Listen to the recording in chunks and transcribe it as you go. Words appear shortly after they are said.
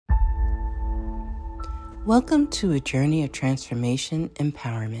Welcome to a journey of transformation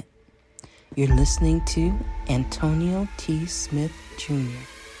empowerment. You're listening to Antonio T. Smith Jr.,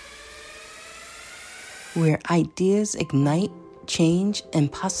 where ideas ignite, change,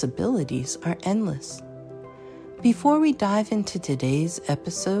 and possibilities are endless. Before we dive into today's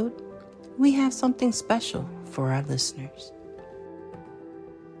episode, we have something special for our listeners.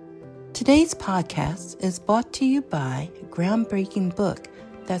 Today's podcast is brought to you by a groundbreaking book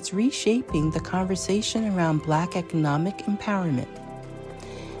that's reshaping the conversation around Black economic empowerment.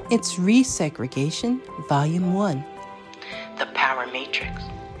 It's Resegregation, Volume 1, The Power Matrix,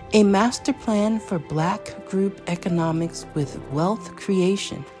 a master plan for Black group economics with wealth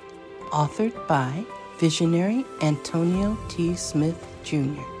creation, authored by visionary Antonio T. Smith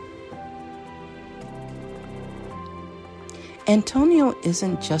Jr. Antonio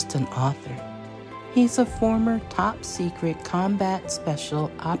isn't just an author. He's a former top-secret combat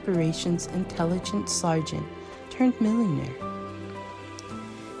special operations intelligence sergeant turned millionaire.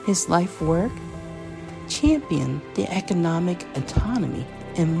 His life work championed the economic autonomy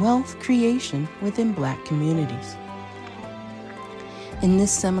and wealth creation within Black communities. In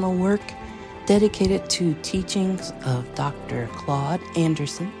this seminal work, dedicated to teachings of Dr. Claude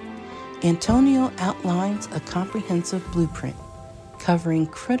Anderson, Antonio outlines a comprehensive blueprint covering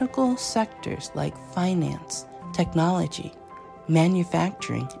critical sectors like finance, technology,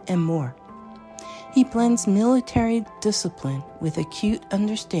 manufacturing, and more. He blends military discipline with acute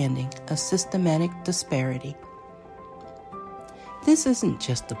understanding of systematic disparity. This isn't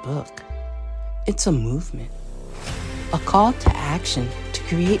just a book. It's a movement, a call to action to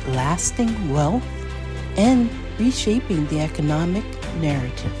create lasting wealth and reshaping the economic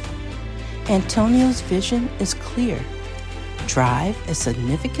narrative. Antonio's vision is clear. Drive a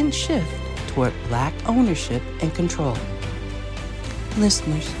significant shift toward Black ownership and control.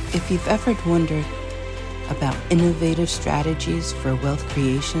 Listeners, if you've ever wondered about innovative strategies for wealth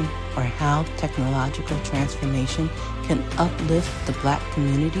creation or how technological transformation can uplift the Black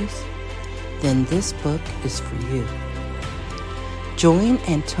communities, then this book is for you. Join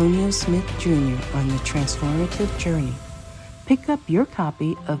Antonio Smith Jr. on the transformative journey. Pick up your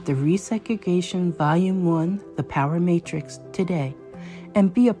copy of the Resegregation Volume 1, The Power Matrix, today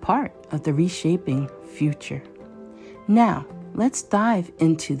and be a part of the reshaping future. Now, let's dive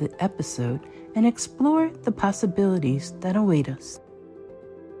into the episode and explore the possibilities that await us.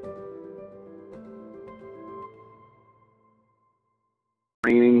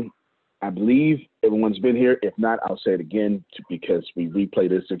 Training. I believe everyone's been here. If not, I'll say it again because we replay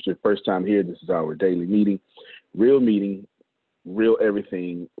this. If it's your first time here, this is our daily meeting, real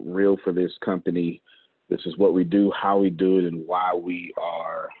everything, real for this company. This is what we do, how we do it, and why we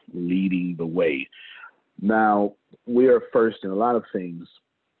are leading the way. Now, we are first in a lot of things.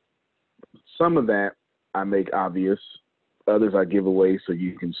 Some of that I make obvious. Others I give away so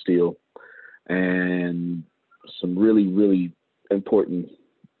you can steal. And some really, really important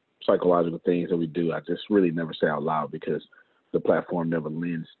psychological things that we do, I just really never say out loud because the platform never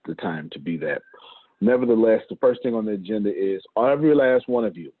lends the time to be that. Nevertheless, the first thing on the agenda is every last one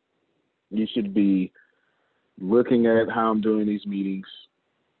of you. You should be looking at how I'm doing these meetings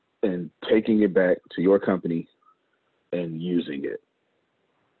and taking it back to your company and using it.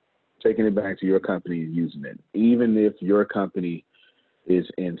 Taking it back to your company and using it, even if your company is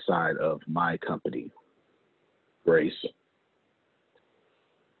inside of my company. Grace.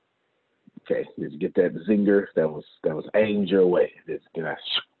 Okay, did you get that zinger? That was aimed your way. Did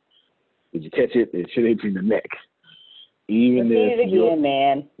you catch it? It should hit you in the neck. Even Repeat if it again,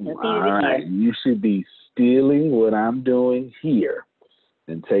 man. Repeat all it right, again. you should be stealing what I'm doing here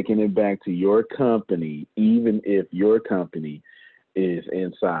and taking it back to your company, even if your company is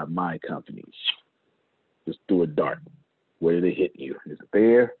inside my company. Just do a dart. Where did it hit you? Is it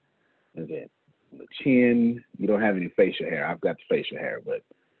there? Is it on the chin? You don't have any facial hair. I've got the facial hair, but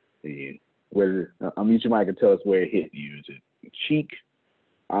I'll mute your mic and tell us where it hit you. Is it cheek,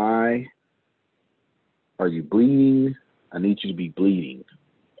 eye? Are you bleeding? I need you to be bleeding.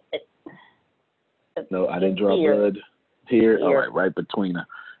 No, I didn't draw blood. Here? All right between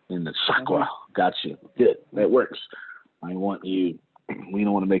in the chakra. Mm-hmm. Got you. Good. That works. We don't want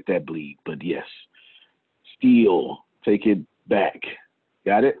to make that bleed, but yes. Steal. Take it back.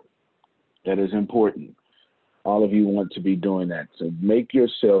 Got it? That is important. All of you want to be doing that. So make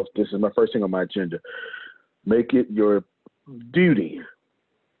yourself, this is my first thing on my agenda, make it your duty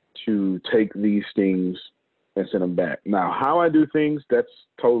to take these things and send them back. Now, how I do things, that's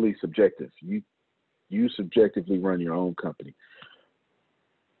totally subjective. You subjectively run your own company.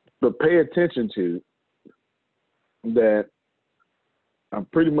 But pay attention to that I'm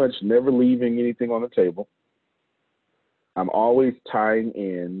pretty much never leaving anything on the table. I'm always tying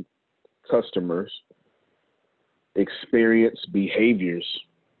in customers' experience, behaviors,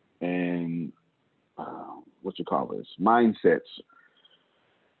 and mindsets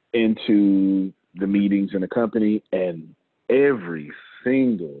into the meetings in the company. And every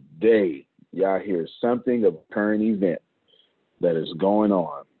single day, y'all hear something of a current event that is going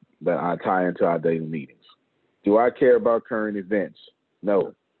on that I tie into our daily meetings. Do I care about current events?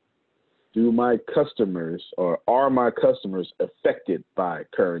 No. Do my customers, or are my customers affected by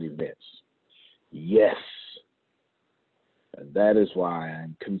current events? Yes. And that is why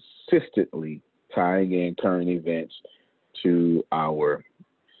I'm consistently tying in current events to our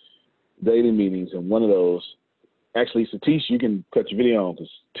daily meetings. And one of those, actually, Satish, you can cut your video on,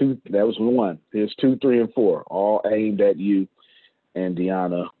 because that was one. There's 2, 3, and 4, all aimed at you and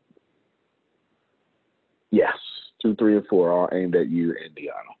Deanna. Yes, 2, 3, and 4, all aimed at you and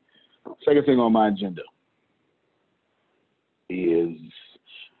Deanna. Second thing on my agenda is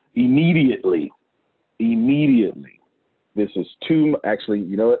immediately. This is actually,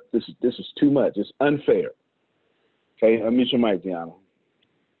 you know what? This is too much. It's unfair. Okay, unmute your mic, Deanna.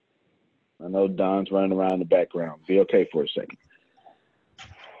 I know Don's running around in the background. Be okay for a second.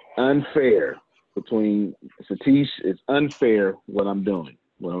 Unfair between Satish. It's unfair what I'm doing,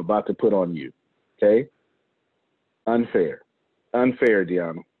 what I'm about to put on you. Okay? Unfair,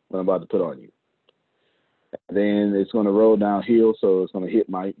 Deanna, what I'm about to put on you. Then it's going to roll downhill, so it's going to hit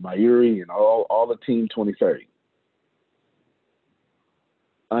my Yuri and all the Team 2030.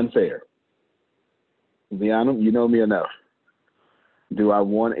 Unfair. Deanna, you know me enough. Do I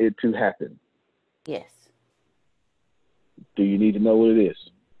want it to happen? Yes. Do you need to know what it is?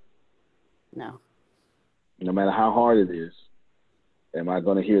 No. No matter how hard it is, am I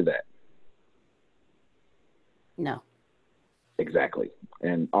going to hear that? No. Exactly.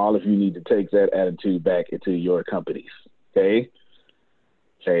 And all of you need to take that attitude back into your companies. Okay?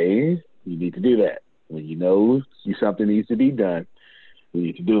 Okay? You need to do that. When you know something needs to be done, you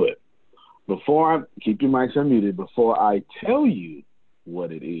need to do it. Keep your mics unmuted. Before I tell you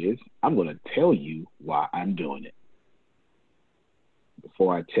what it is, I'm going to tell you why I'm doing it.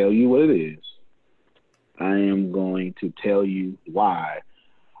 Before I tell you what it is, I am going to tell you why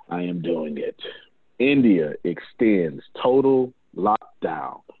I am doing it. India extends total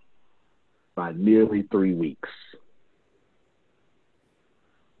lockdown by nearly 3 weeks.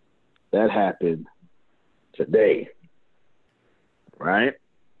 That happened today, right?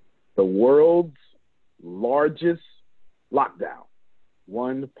 The world's largest lockdown,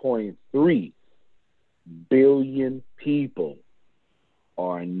 1.3 billion people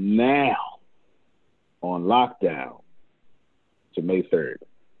are now on lockdown to May 3rd.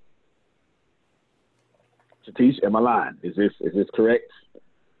 Satish, am I lying? Is this correct?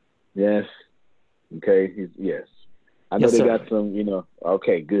 Yes. Okay. Yes. I know Yes, they sir. got some,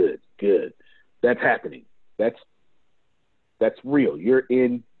 okay, good. That's happening. That's real. You're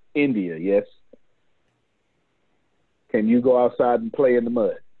in India, yes? Can you go outside and play in the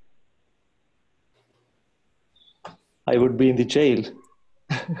mud? I would be in the jail.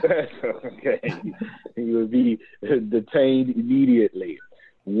 Okay. You would be detained immediately.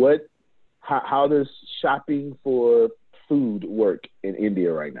 How does shopping for food work in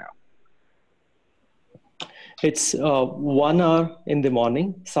India right now? It's 1 hour in the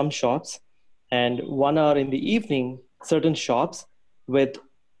morning, some shops, and 1 hour in the evening, certain shops, with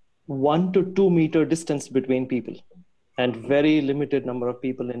 1 to 2 meter distance between people, and very limited number of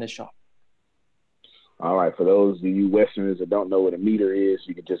people in a shop. All right. For those of you Westerners that don't know what a meter is,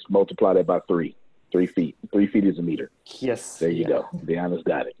 you can just multiply that by 3. 3 feet. 3 feet is a meter. Yes. There you go. Deanna's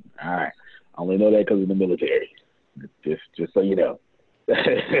got it. All right. I only know that because of the military. Just so you know.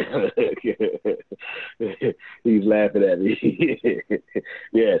 He's laughing at me.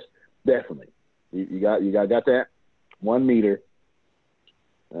 Yes, definitely. You got that? 1 meter.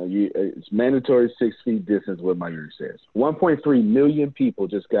 It's mandatory 6 feet distance, what my unit says. 1.3 million people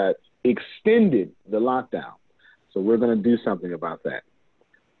just got extended the lockdown. So we're going to do something about that.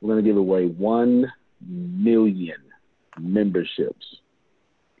 We're going to give away 1 million memberships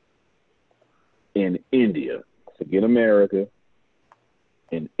in India. Forget America.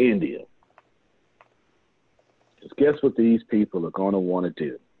 In India. Because guess what these people are going to want to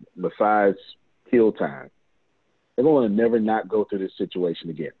do besides kill time? They're going to never not go through this situation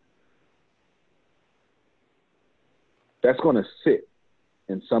again. That's going to sit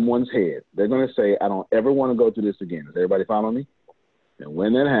in someone's head. They're going to say, I don't ever want to go through this again. Does everybody follow me? And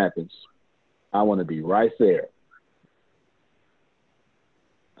when that happens, I want to be right there.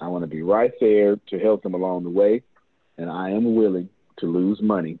 I want to be right there to help them along the way. And I am willing to lose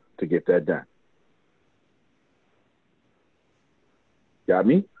money to get that done. Got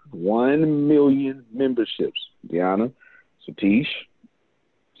me? 1 million memberships. Deanna, Satish,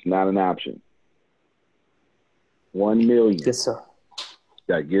 it's not an option. 1 million. Yes, sir.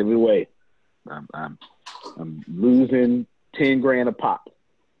 Got to give it away. I'm losing 10 grand a pop.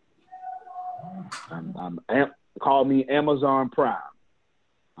 Call me Amazon Prime.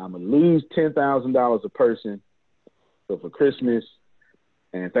 I'm gonna lose $10,000 a person. So for Christmas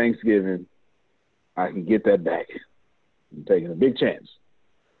and Thanksgiving, I can get that back. I'm taking a big chance.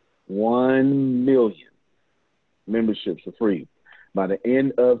 1 million memberships for free. By the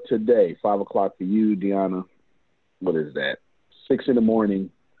end of today, 5 o'clock for you, Deanna. What is that? 6 in the morning.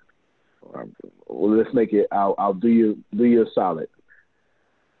 Well, let's make it. I'll do you a solid.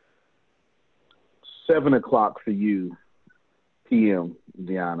 7 o'clock for you, p.m.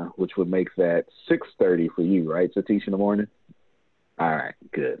 Deanna, which would make that 6:30 for you, right, Satish, in the morning? All right,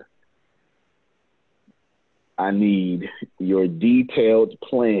 good. I need your detailed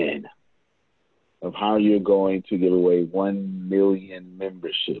plan of how you're going to give away 1 million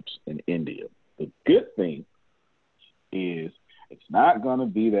memberships in India. The good thing is it's not going to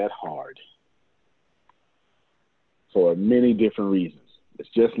be that hard for many different reasons. It's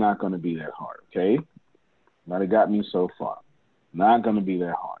just not going to be that hard, okay? Might have got me so far. Not going to be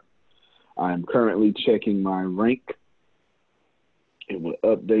that hard. I'm currently checking my rank. It will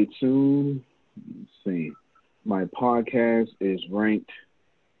update soon. Let's see. My podcast is ranked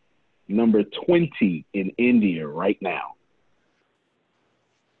number 20 in India right now.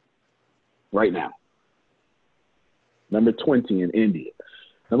 Right now. Number 20 in India.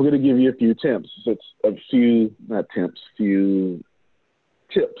 I'm going to give you a few tips. Few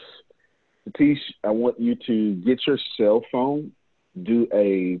tips. Satish, I want you to get your cell phone, do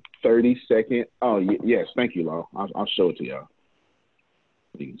a 30-second. Oh, yes. Thank you, Law. I'll show it to y'all.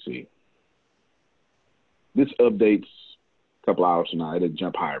 You can see. This updates a couple hours from now. It'll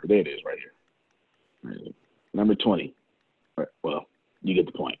jump higher, but there it is right here. Number 20. Well, you get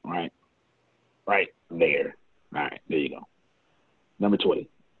the point, right? Right there. All right, there you go. Number 20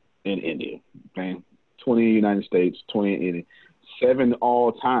 in India. Okay? 20 in the United States, 20 in India. 7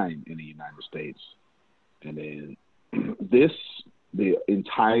 all time in the United States. And then the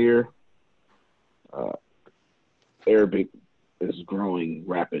entire Arabic is growing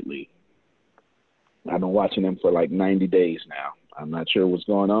rapidly. I've been watching them for like 90 days now. I'm not sure what's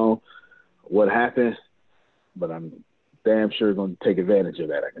going on, what happened, but I'm damn sure going to take advantage of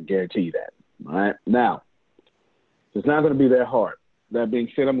that. I can guarantee you that. All right. Now, it's not going to be that hard. That being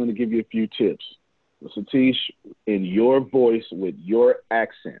said, I'm going to give you a few tips. Satish, in your voice with your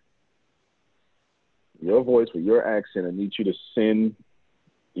accent, I need you to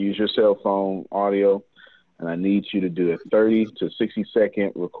use your cell phone audio, and I need you to do a 30 to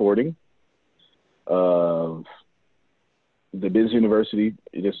 60-second recording of the Business University.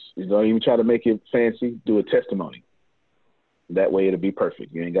 You don't even try to make it fancy. Do a testimony. That way it'll be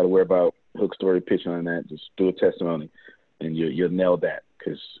perfect. You ain't got to worry about hook story pitching on that. Just do a testimony, and you'll nail that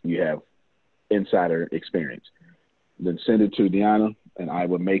because you have insider experience. Then send it to Deanna, and I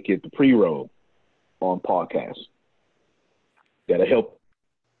will make it the pre-roll on podcast. That'll help.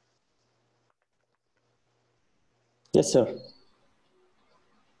 Yes, sir.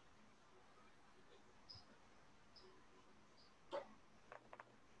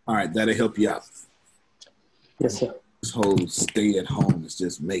 All right, that'll help you out. Yes, sir. This whole stay at home is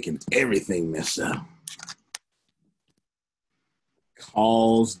just making everything mess up.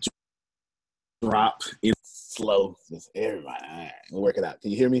 Calls drop in slow. Just everybody. All right, we'll work it out.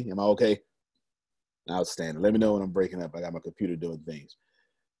 Can you hear me? Am I okay? Outstanding. Let me know when I'm breaking up. I got my computer doing things.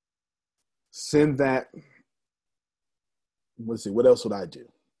 Send that. Let's see. What else would I do?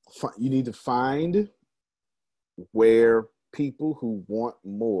 You need to find where people who want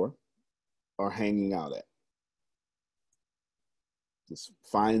more are hanging out at. Just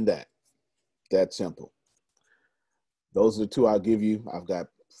find that. That simple. Those are the two I'll give you. I've got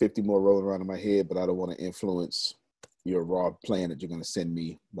 50 more rolling around in my head, but I don't want to influence your raw plan that you're going to send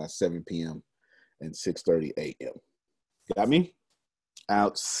me by 7 p.m. and 6:30 a.m. Got me?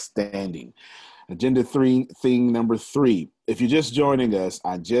 Outstanding. Agenda thing number 3. If you're just joining us,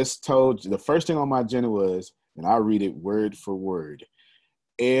 I just told you the first thing on my agenda was, and I'll read it word for word.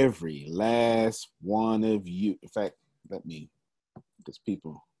 Every last one of you. In fact, because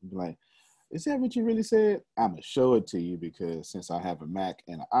people be like, is that what you really said? I'm going to show it to you because since I have a Mac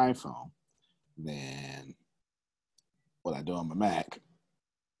and an iPhone, then what I do on my Mac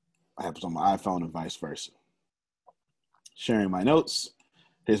happens on my iPhone and vice versa. Sharing my notes.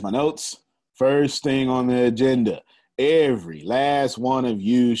 Here's my notes. First thing on the agenda. Every last one of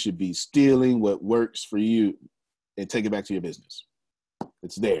you should be stealing what works for you and take it back to your business.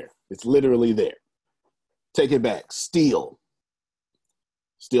 It's there. It's literally there. Take it back. Steal.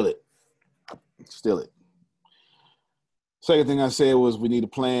 Steal it. Steal it. Second thing I said was we need a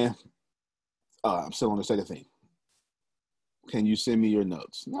plan. I'm still on the second thing. Can you send me your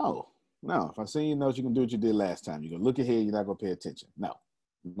notes? No. If I send you notes, you can do what you did last time. You're going to look ahead. You're not going to pay attention. No.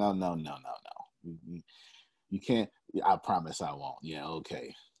 You can't. I promise I won't. Yeah,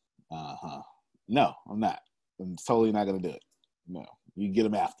 okay. No, I'm not. I'm totally not going to do it. No. You get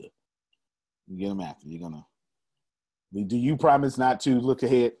them after. You're going to. Do you promise not to look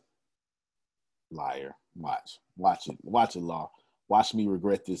ahead? Liar. Watch it, Law. Watch me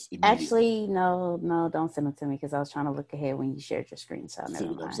regret this immediately. Actually, no, don't send them to me because I was trying to look ahead when you shared your screen. So never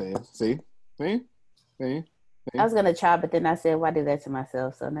mind. What I'm saying? See? I was gonna try, but then I said, "Why do that to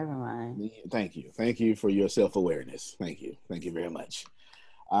myself?" So never mind. Thank you for your self-awareness. Thank you very much.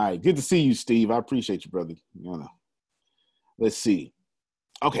 All right, good to see you, Steve. I appreciate you, brother. Let's see.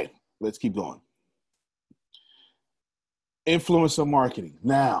 Okay, let's keep going. Influencer marketing.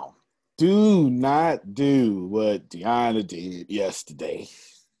 Now, do not do what Deanna did yesterday.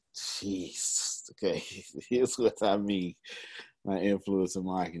 Jeez. Okay, here's what I mean by influencer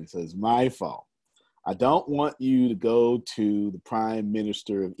marketing. So it's my fault. I don't want you to go to the Prime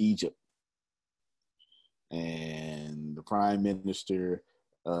Minister of Egypt and the Prime Minister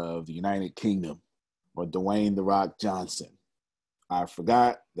of the United Kingdom or Dwayne "The Rock" Johnson. I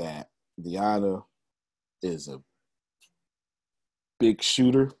forgot that Deanna is a big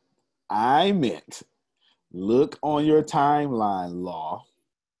shooter. I meant look on your timeline, Law.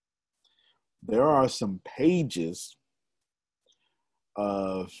 There are some pages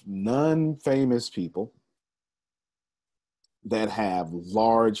of non-famous people that have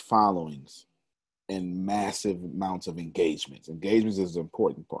large followings and massive amounts of engagements. Engagements is the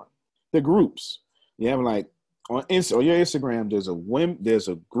important part. The groups. You have like on your Instagram, there's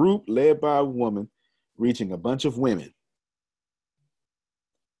a group led by a woman reaching a bunch of women.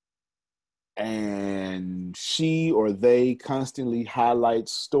 And she or they constantly highlight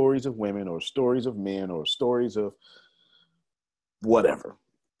stories of women or stories of men or stories of whatever.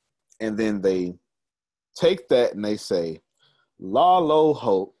 And then they take that and they say, Lo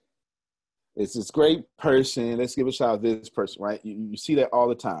Hope is this great person. Let's give a shout out to this person, right? You see that all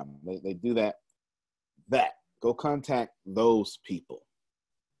the time. They do that. Go contact those people.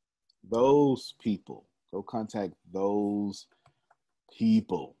 Go contact those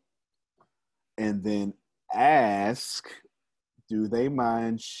people. And then ask, do they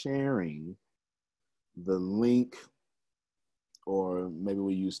mind sharing the link, or maybe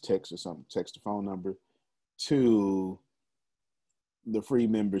we use text or something, text a phone number, to the free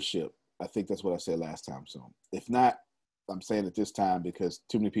membership. I think that's what I said last time. So if not, I'm saying it this time because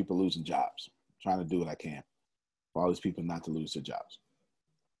too many people are losing jobs. I'm trying to do what I can for all these people not to lose their jobs.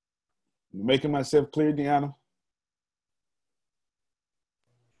 You making myself clear, Deanna?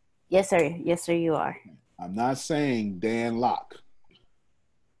 Yes, sir, you are. I'm not saying Dan Locke.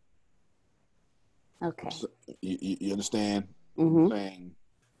 Okay. So, you understand? Mm-hmm. I'm saying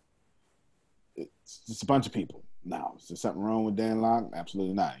it's just a bunch of people. Now, is there something wrong with Dan Locke?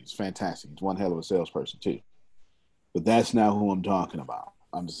 Absolutely not. He's fantastic. He's one hell of a salesperson too. But that's not who I'm talking about.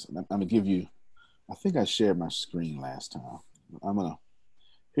 I'm gonna give you. I think I shared my screen last time.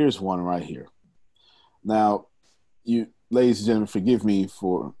 Here's one right here. Now, you ladies and gentlemen, forgive me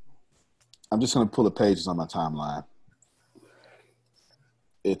for. I'm just gonna pull the pages on my timeline.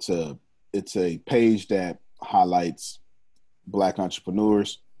 It's a page that highlights Black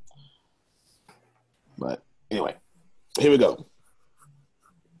entrepreneurs. But anyway, here we go.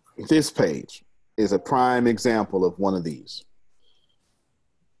 This page is a prime example of one of these.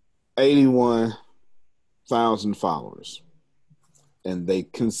 81,000 followers. And they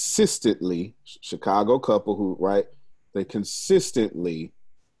consistently, Chicago couple who, right, they consistently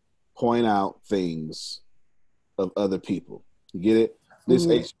point out things of other people. You get it? This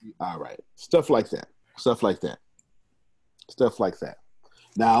all right. Stuff like that.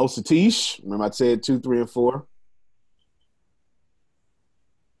 Now, Satish, remember I said 2, 3, and 4?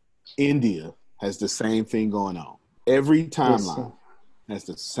 India has the same thing going on. Every timeline has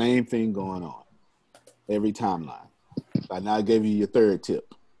the same thing going on. Every timeline. I now gave you your third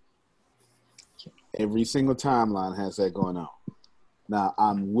tip. Every single timeline has that going on. Now,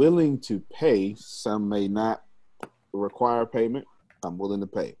 I'm willing to pay. Some may not require payment. I'm willing to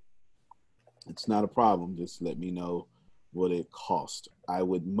pay. It's not a problem. Just let me know what it costs. I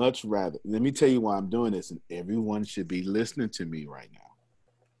would much rather, let me tell you why I'm doing this, and everyone should be listening to me right now.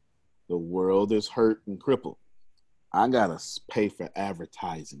 The world is hurt and crippled. I gotta pay for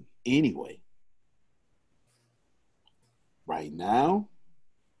advertising anyway. Right now,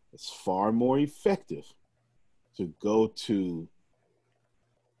 it's far more effective to go to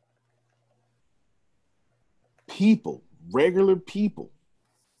people, regular people,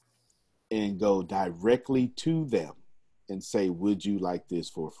 and go directly to them and say, would you like this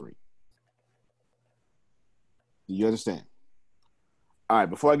for free? Do you understand? All right,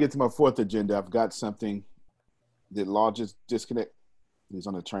 before I get to my fourth agenda, I've got something. Did Law just disconnect? He's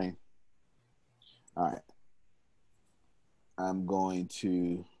on the train. All right. I'm going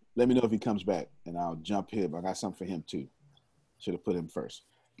to let me know if he comes back, and I'll jump him. I got something for him too. Should have put him first.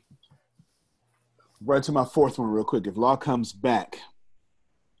 Right to my fourth one real quick. If Law comes back,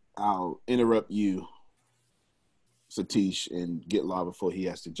 I'll interrupt you, Satish, and get Law before he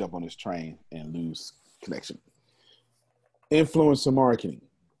has to jump on his train and lose connection. Influencer marketing.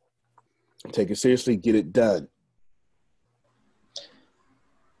 Take it seriously. Get it done.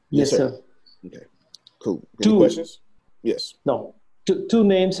 Yes, sir. Okay, cool. Any questions? Yes. No. Two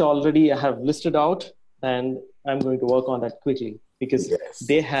names already I have listed out, and I'm going to work on that quickly because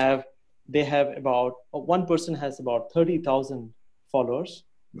they have about one person has about 30,000 followers.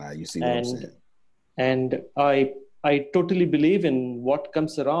 Now you see what I'm saying. And I totally believe in what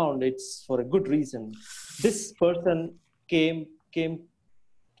comes around. It's for a good reason. This person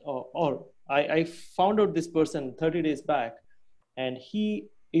I found out this person 30 days back, and he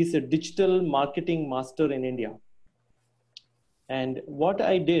is a digital marketing master in India. And what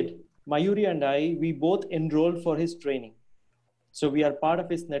I did, Mayuri and we both enrolled for his training. So we are part of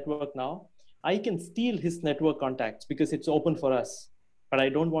his network now. I can steal his network contacts because it's open for us, but I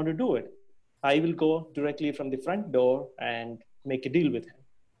don't want to do it. I will go directly from the front door and make a deal with him.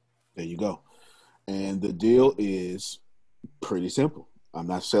 There you go. And the deal is pretty simple. I'm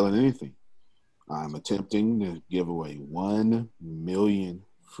not selling anything. I'm attempting to give away 1 million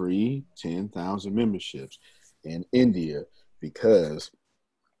free 10,000 memberships in India because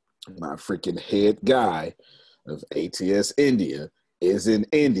my freaking head guy of ATS India is in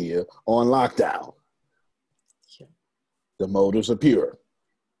India on lockdown. Yeah. The motives are pure.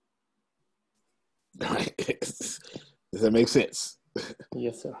 Right? Does that make sense?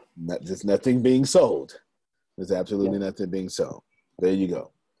 Yes, sir. There's nothing being sold. There's absolutely nothing being sold. There you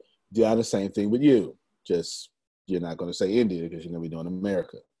go. Do the same thing with you. Just you're not going to say India because you're going to be doing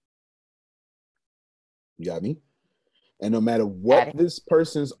America. You got me? And no matter what this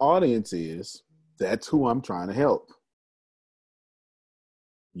person's audience is, that's who I'm trying to help.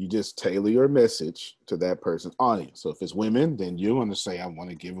 You just tailor your message to that person's audience. So if it's women, then you're going to say, I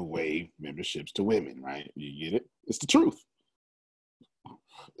want to give away memberships to women, right? You get it? It's the truth.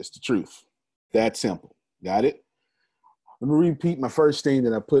 It's the truth. That simple. Got it? Let me repeat my first thing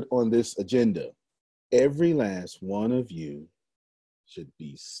that I put on this agenda. Every last one of you should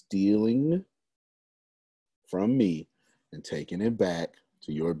be stealing from me and taking it back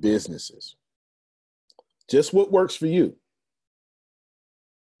to your businesses. Just what works for you.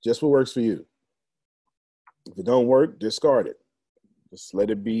 Just what works for you. If it don't work, discard it. Just let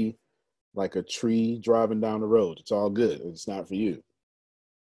it be like a tree driving down the road. It's all good. It's not for you.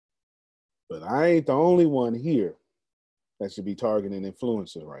 But I ain't the only one here that should be targeting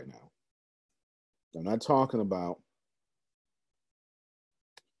influencers right now. I'm not talking about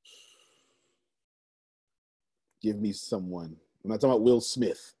give me someone. I'm not talking about Will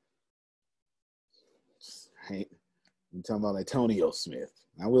Smith. I'm talking about Antonio Smith,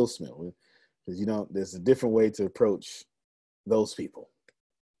 not Will Smith. Because, there's a different way to approach those people.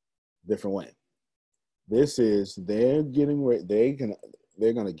 Different way. This is, they're going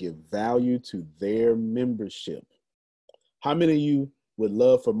to give value to their membership. How many of you would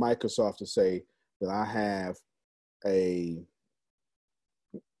love for Microsoft to say that I have a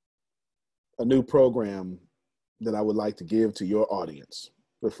new program that I would like to give to your audience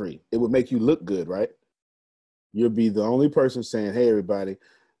for free? It would make you look good, right? You'll be the only person saying, hey, everybody,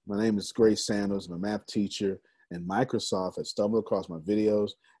 my name is Grace Sanders. I'm a math teacher, and Microsoft has stumbled across my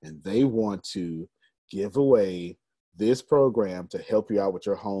videos, and they want to give away this program to help you out with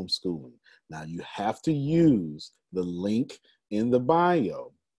your homeschooling. Now, you have to use the link in the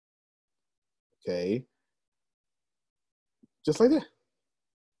bio, okay? Just like that.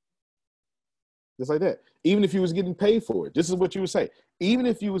 Just like that. Even if you was getting paid for it, this is what you would say. Even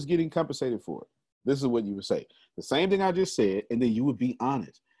if you was getting compensated for it, this is what you would say. The same thing I just said, and then you would be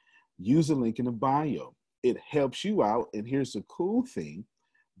honest. Use the link in the bio. It helps you out, and here's the cool thing.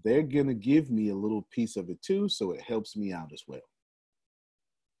 They're going to give me a little piece of it too, so it helps me out as well.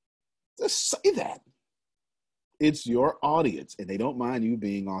 Just say that. It's your audience, and they don't mind you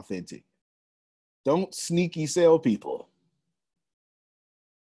being authentic. Don't sneaky sell people.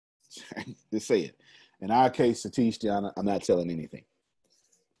 Just say it. In our case, Satish, Gianna, I'm not selling anything.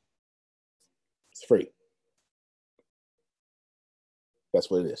 It's free. That's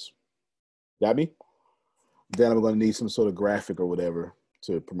what it is. Got me? Then I'm going to need some sort of graphic or whatever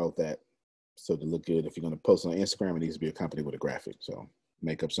to promote that. So to look good. If you're going to post on Instagram, it needs to be accompanied with a graphic. So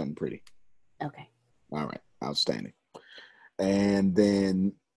make up something pretty. Okay. All right. Outstanding. And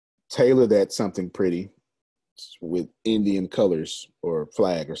then tailor that something pretty with Indian colors or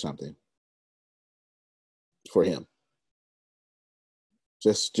flag or something for him.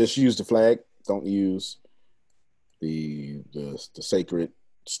 Just use the flag. Don't use the sacred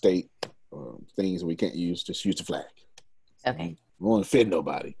state or things we can't use. Just use the flag. Okay. I don't want to offend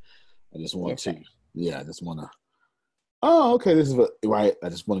nobody. I just want Yes, to. sir. Yeah, I just want to. Oh, okay. This is right. I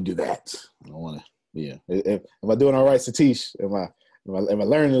just want to do that. I don't want to. Yeah. Am I doing all right, Satish? Am I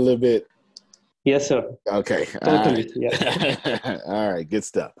learning a little bit? Yes, sir. Okay. Totally. All Yeah. right. All right. Good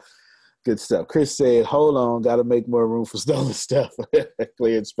stuff. Good stuff. Chris said, hold on. Got to make more room for stolen stuff.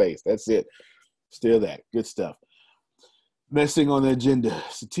 Cleared space. That's it. Still that. Good stuff. Next thing on the agenda,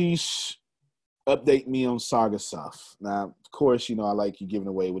 Satish, update me on Sagasoft. Now, of course, I like you giving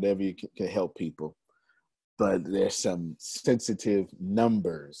away whatever you can help people. But there's some sensitive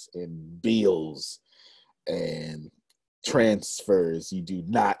numbers and bills and transfers you do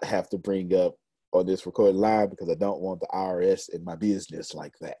not have to bring up on this recorded live because I don't want the IRS in my business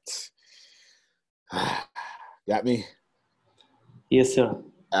like that. Got me? Yes, sir.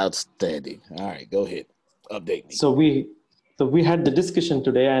 Outstanding. All right, go ahead. Update me. So we had the discussion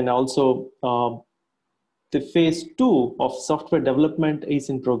today, and also the phase 2 of software development is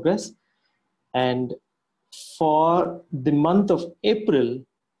in progress. And for the month of April,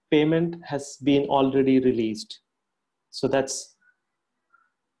 payment has been already released. So that's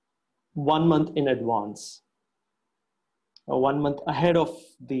 1 month in advance, or 1 month ahead of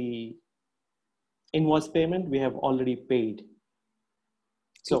the invoice payment, we have already paid.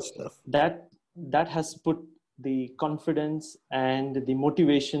 So that has put the confidence and the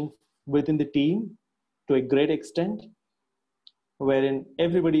motivation within the team to a great extent, wherein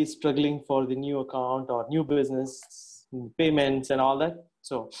everybody is struggling for the new account or new business payments and all that.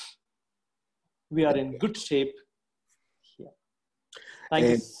 So we are in good shape. Yeah. Thank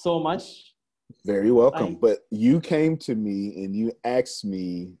you so much. Very welcome. But you came to me and you asked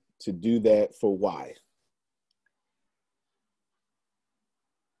me to do that for why?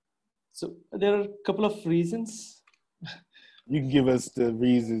 So there are a couple of reasons. You can give us the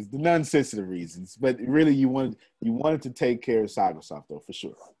reasons, the non-sensitive reasons, but really you wanted to take care of Sagasoft though, for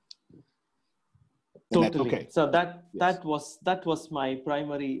sure. Totally. Okay. So that was my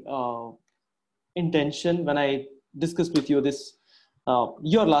primary intention when I discussed with you this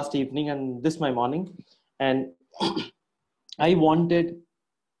your last evening and this my morning, and I wanted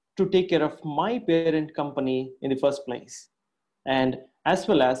to take care of my parent company in the first place, and as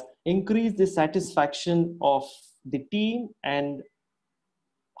well as increase the satisfaction of the team and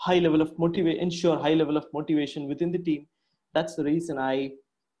ensure high level of motivation within the team. That's the reason I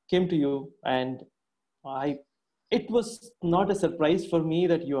came to you, and it was not a surprise for me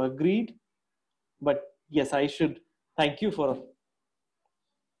that you agreed, but yes, I should thank you for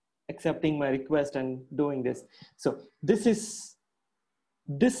accepting my request and doing this. So this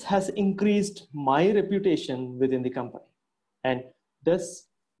has increased my reputation within the company, and this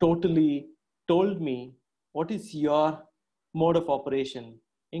totally told me what is your mode of operation.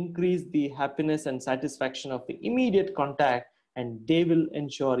 Increase the happiness and satisfaction of the immediate contact, and they will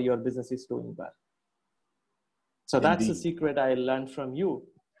ensure your business is doing well. So that's the secret I learned from you.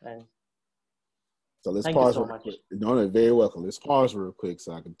 And so let's thank pause you so real much. quick. No, very welcome. Let's pause real quick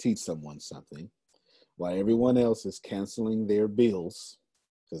so I can teach someone something. While everyone else is canceling their bills,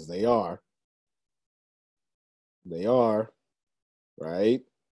 because they are, right?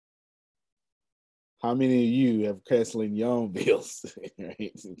 How many of you have canceling your own bills?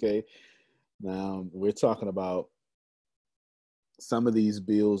 Right? Okay. Now we're talking about some of these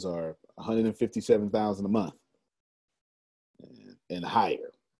bills are $157,000 a month and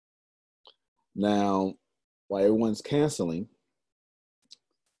higher. Now, while everyone's canceling,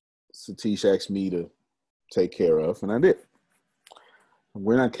 Satish asked me to take care of, and I did.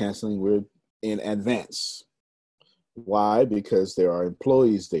 We're not canceling, we're in advance. Why? Because there are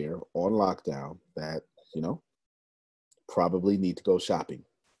employees there on lockdown that, probably need to go shopping.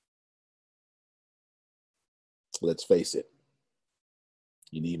 Let's face it.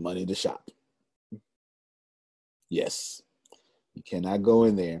 You need money to shop. Yes. You cannot go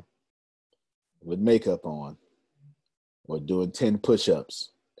in there with makeup on or doing 10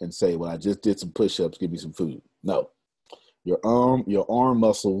 push-ups and say, well, I just did some push-ups, give me some food. No. Your arm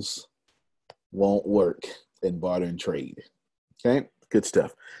muscles won't work in barter and trade. Okay? Good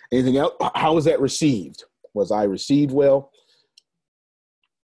stuff. Anything else? How was that received? Was I received well?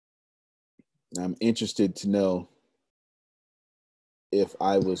 I'm interested to know if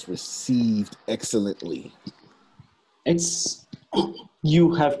I was received excellently.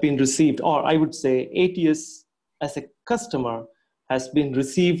 You have been received, or I would say ATS as a customer has been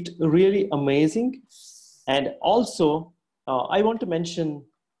received really amazing. And also, I want to mention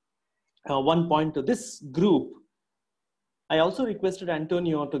one point to this group. I also requested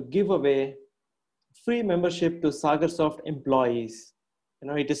Antonio to give away free membership to Sagarsoft employees.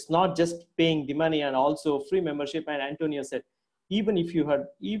 It is not just paying the money and also free membership. And Antonio said, even if you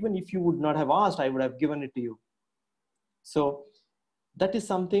would not have asked, I would have given it to you. So that is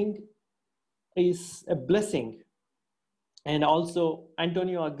something, is a blessing. And also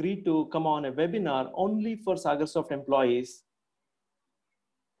Antonio agreed to come on a webinar only for Sagarsoft employees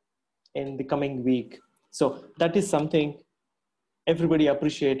in the coming week. So that is something everybody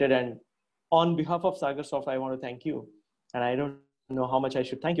appreciated. And on behalf of Sagarsoft, I want to thank you. And I don't know how much I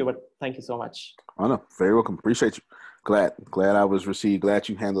should thank you, but thank you so much. Oh, no, very welcome. Appreciate you. Glad I was received. Glad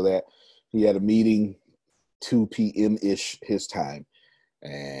you handled that. He had a meeting 2 p.m.-ish his time,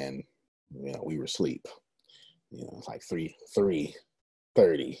 and we were asleep. It's like 3:30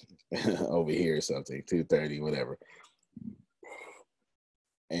 over here or something, 2:30, whatever.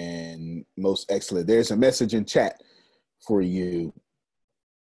 And most excellent. There's a message in chat for you,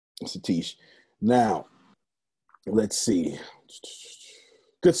 Satish. Now, let's see.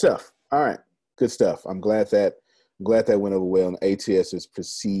 Good stuff. All right, good stuff. I'm glad that went over well, and ATS is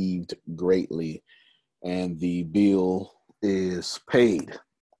perceived greatly, and the bill is paid,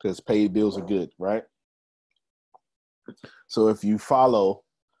 because paid bills are good, right? So if you follow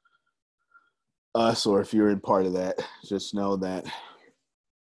us, or if you're in part of that, just know that,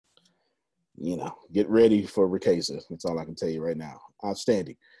 get ready for Ricasa. That's all I can tell you right now.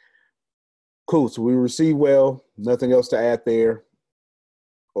 Outstanding. Cool. So we received well. Nothing else to add there.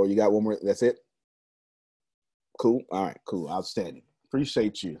 Or you got one more? That's it? Cool. All right. Cool. Outstanding.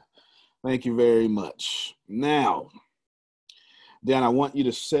 Appreciate you. Thank you very much. Now, Dan, I want you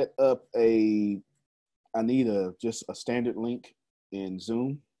to set up I need just a standard link in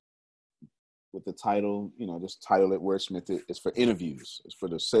Zoom with the title, just title it Wordsmith it. It's for interviews. It's for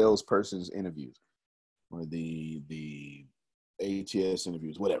the salesperson's interviews or the ATS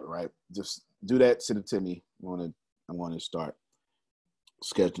interviews, whatever, right? Just do that, send it to me. I want to start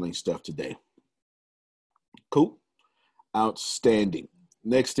scheduling stuff today. Cool. Outstanding.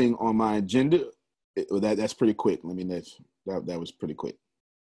 Next thing on my agenda, that's pretty quick. That was pretty quick.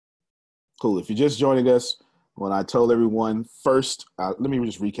 Cool. If you're just joining us, when I told everyone first, let me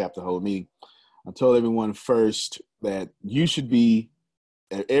just recap the whole meeting. I told everyone first that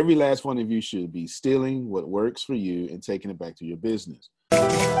every last one of you should be stealing what works for you and taking it back to your business.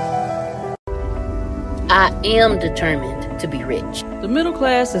 I am determined to be rich. The middle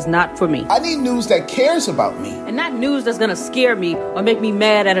class is not for me. I need news that cares about me. And not news that's going to scare me or make me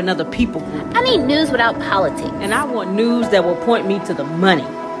mad at another people group. I need news without politics. And I want news that will point me to the money.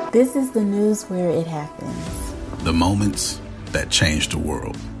 This is the news where it happens. The moments that change the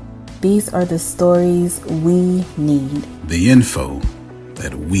world. These are the stories we need. The info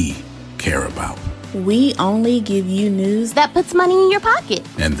that we care about. We only give you news that puts money in your pocket.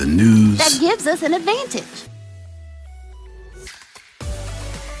 And the news that gives us an advantage.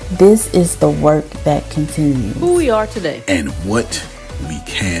 This is the work that continues. Who we are today. And what we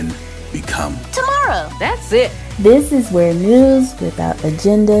can become tomorrow. That's it. This is where news without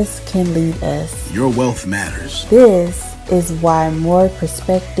agendas can lead us. Your wealth matters. This is why more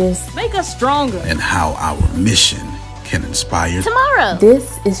perspectives make us stronger. And how our mission can inspire tomorrow.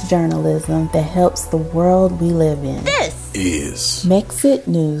 This is journalism that helps the world we live in. This is Mexit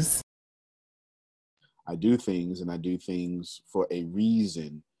News. I do things for a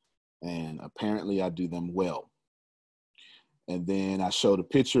reason, and apparently I do them well. And then I showed a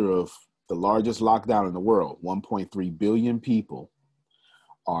picture of the largest lockdown in the world. 1.3 billion people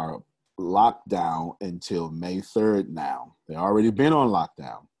are locked down until May 3rd now. They've already been on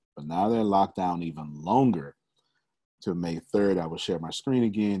lockdown, but now they're locked down even longer till May 3rd. I will share my screen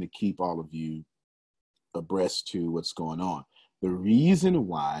again to keep all of you abreast to what's going on. The reason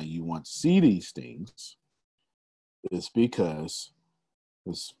why you want to see these things is because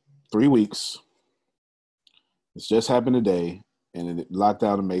it's 3 weeks. It's just happened today, and it locked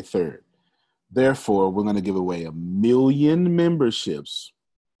down on May 3rd. Therefore, we're going to give away 1 million memberships.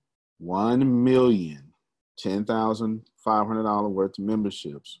 1,010,000 $500 worth of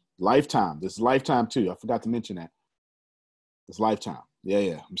memberships. Lifetime. This is lifetime too. I forgot to mention that. It's lifetime.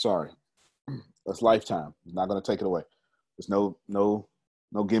 Yeah. I'm sorry. That's lifetime. I'm not going to take it away. There's no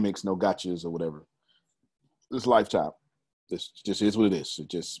gimmicks, no gotchas or whatever. It's lifetime. This just is what it is. It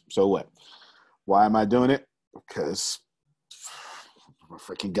just, so what? Why am I doing it? Because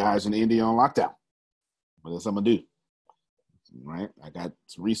freaking guys in India on lockdown. What else I'm going to do? Right? I got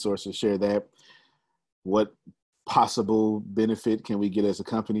some resources, share that. What possible benefit can we get as a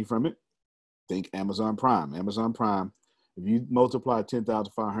company from it? Think Amazon Prime. Amazon Prime, if you multiply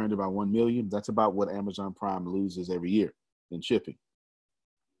 10,500 by 1 million, that's about what Amazon Prime loses every year in shipping.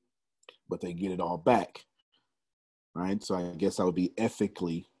 But they get it all back. Right? So I guess I would be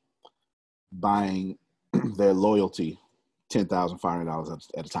ethically buying their loyalty $10,500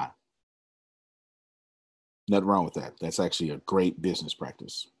 at a time. Nothing wrong with that. That's actually a great business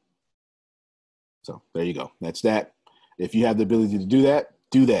practice. So there you go. That's that. If you have the ability to do that,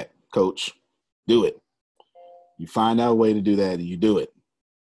 coach. Do it. You find out a way to do that and you do it.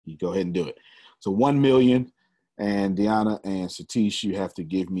 You go ahead and do it. So 1 million, and Deanna and Satish, you have to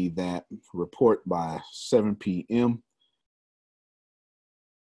give me that report by 7 p.m.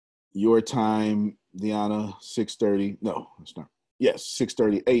 Your time, Deanna, 6:30. No, it's not. Yes,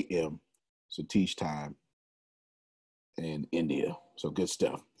 6:30 a.m. Satish time in India. So good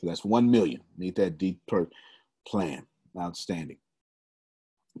stuff. So that's 1 million. Need that deep plan. Outstanding.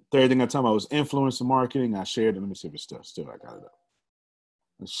 Third thing I talked about was influencer marketing. I shared it. Let me see if it's still I got it up.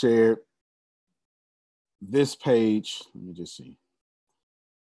 I shared this page. Let me just see.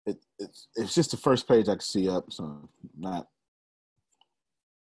 It's just the first page I can see up. So not.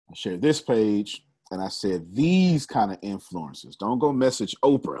 I shared this page and I said these kind of influencers. Don't go message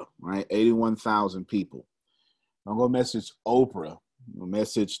Oprah, right? 81,000 people. Don't go message Oprah.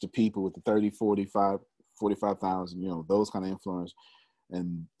 Message the people with the 30, 45,000, those kind of influencers.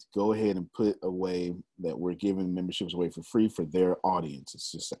 And go ahead and put away that we're giving memberships away for free for their audience.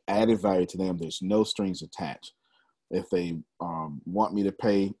 It's just added value to them. There's no strings attached. If they want me to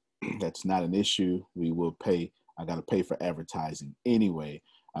pay, that's not an issue. We will pay. I got to pay for advertising anyway.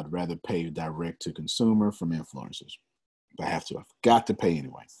 I'd rather pay direct to consumer from influencers. If I have to, I've got to pay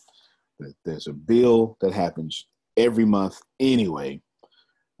anyway. There's a bill that happens every month anyway.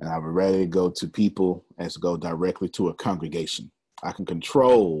 And I would rather go to people as go directly to a congregation. I can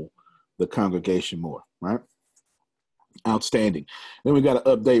control the congregation more, right? Outstanding. Then we got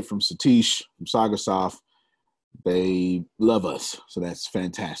an update from Satish from Sagasoft. They love us, so that's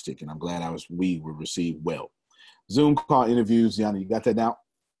fantastic, and I'm glad we were received well. Zoom call interviews, Yana, you got that down?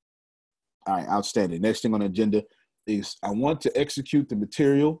 All right, outstanding. Next thing on the agenda is I want to execute the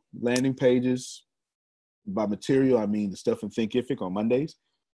material landing pages. By material, I mean the stuff in Thinkific on Mondays.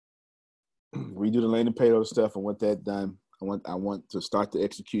 We do the landing page stuff. I want that done. I want to start the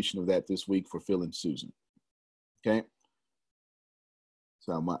execution of that this week for Phil and Susan. Okay.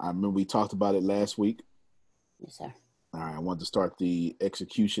 So I remember we talked about it last week. Yes, sir. All right. I want to start the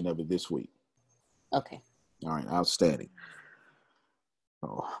execution of it this week. Okay. All right. Outstanding.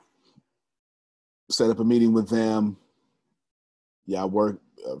 Oh. Set up a meeting with them. Yeah,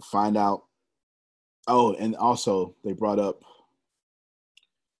 find out. Oh, and also they brought up,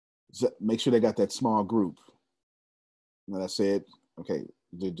 make sure they got that small group. And I said, okay,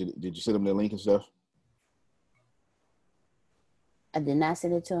 did you send them the link and stuff? I did not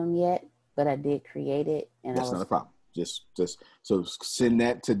send it to him yet, but I did create it. And that's not a problem. Just so send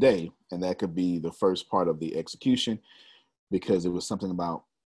that today, and that could be the first part of the execution, because it was something about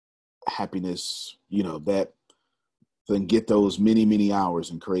happiness, that then get those many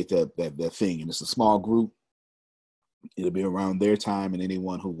hours and create that thing. And it's a small group. It'll be around their time, and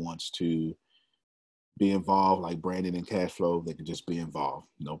anyone who wants to be involved, like Brandon and Cashflow, they can just be involved.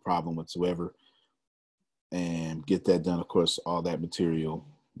 No problem whatsoever. And get that done. Of course, all that material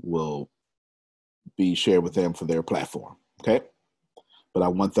will be shared with them for their platform. Okay. But I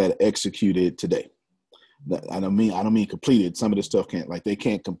want that executed today. I don't mean completed. Some of the stuff they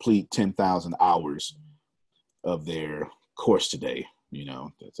can't complete 10,000 hours of their course today.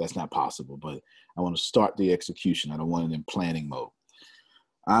 That's not possible, but I want to start the execution. I don't want it in planning mode.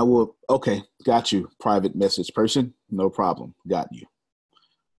 I will. Okay. Got you. Private message person. No problem. Got you.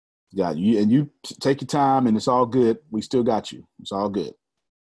 And you take your time, and it's all good. We still got you. It's all good.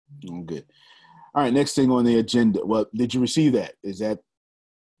 All good. All right. Next thing on the agenda. Well, did you receive that? Is that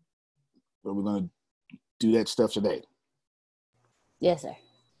what we're going to do that stuff today? Yes, sir.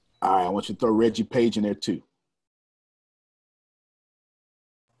 All right. I want you to throw Reggie Page in there too.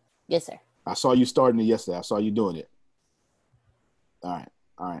 Yes, sir. I saw you starting it yesterday. I saw you doing it. All right.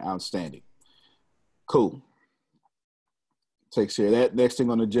 Outstanding. Cool. takes care of that. Next thing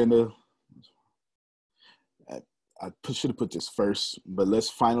on the agenda, I should have put this first, but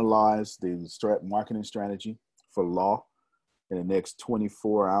let's finalize the marketing strategy for Law in the next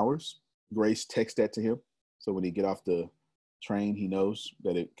 24 hours. Grace, text that to him. So when he get off the train, he knows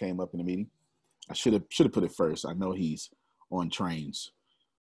that it came up in the meeting. I should have put it first. I know he's on trains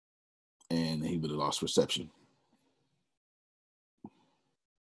and he would have lost reception.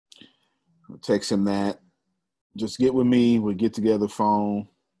 I'll text him that. Just get with me. We'll get together phone.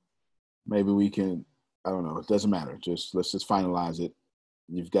 Maybe we can, I don't know. It doesn't matter. Let's just finalize it.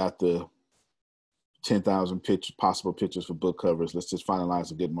 You've got the 10,000 possible pictures for book covers. Let's just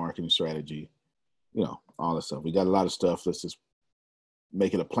finalize a good marketing strategy. You know, all this stuff. We got a lot of stuff. Let's just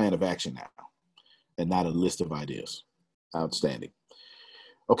make it a plan of action now and not a list of ideas. Outstanding.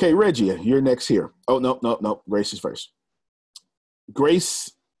 Okay, Reggie, you're next here. Oh, no. Grace is first.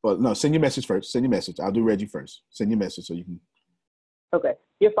 Grace, well, no, send your message first. Send your message. I'll do Reggie first. Send your message so you can. Okay.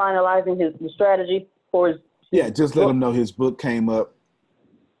 You're finalizing the strategy for his Yeah, just let him know his book came up.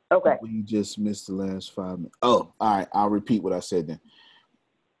 Okay. We just missed the last 5 minutes. Oh, all right. I'll repeat what I said then.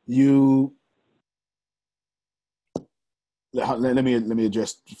 Let me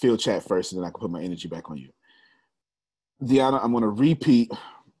address field chat first, and then I can put my energy back on you. Deanna, I'm going to repeat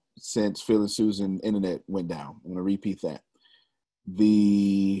since Phil and Susan internet went down. I'm going to repeat that.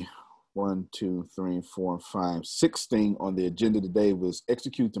 The 1, 2, 3, 4, 5, 6 thing on the agenda today was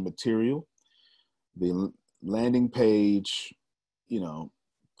execute the material, the landing page,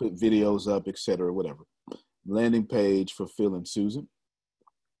 put videos up, etc., whatever. Landing page for Phil and Susan.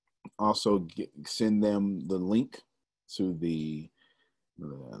 Also send them the link to the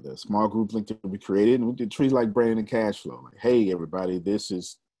small group link that we created, and we did treat like branding and cash flow. Like, hey, everybody, this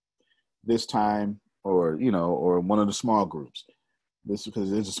is this time, or one of the small groups. This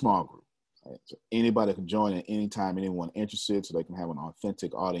because it's a small group, right? So anybody can join at any time. Anyone interested, so they can have an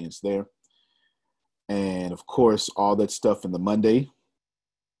authentic audience there. And of course, all that stuff in the Monday.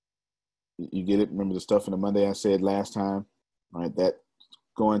 You get it? Remember the stuff in the Monday I said last time, right? That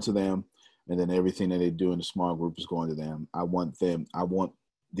going to them. And then everything that they do in the small group is going to them. I want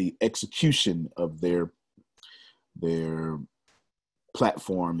the execution of their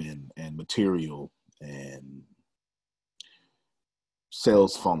platform and material and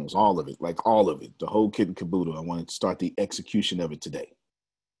sales funnels, all of it, the whole kit and caboodle. I want to start the execution of it today.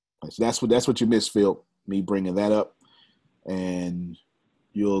 So that's what you missed, Phil, me bringing that up. And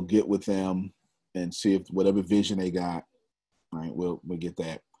you'll get with them and see if whatever vision they got, right, we'll get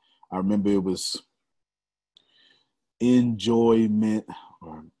that. I remember it was enjoyment,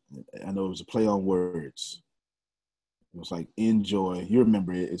 or I know it was a play on words. It was like enjoy. You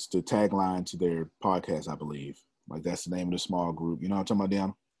remember it. It's the tagline to their podcast, I believe. Like that's the name of the small group. You know what I'm talking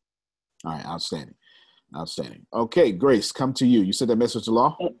about, Deanna? All right, outstanding. Okay, Grace, come to you. You sent that message to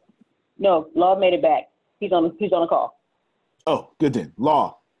Law? No, Law made it back. He's on a call. Oh, good then.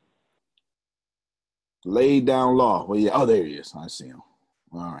 Law. Laid down Law. Well, yeah. Oh, there he is. I see him.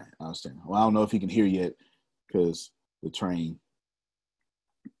 All right, outstanding. Well, I don't know if he can hear yet because the train.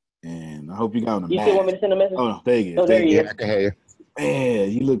 And I hope you got on the You still want me to send a message? Oh, no, there you go. Oh, there you I can hear you.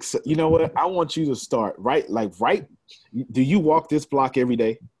 Man, you look so, you know what? I want you to start right. Do you walk this block every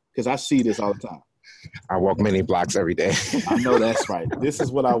day? Because I see this all the time. I walk many blocks every day. I know that's right. This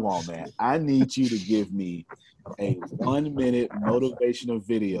is what I want, man. I need you to give me a 1-minute motivational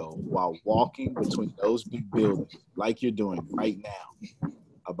video while walking between those big buildings, like you're doing right now,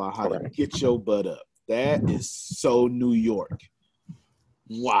 about how to get your butt up. That is so New York.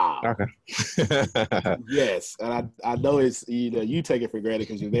 Wow. Okay. Yes, and I know it's you take it for granted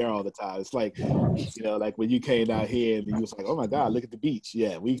because you're there all the time. It's like like when you came down here and you was like, oh my God, look at the beach.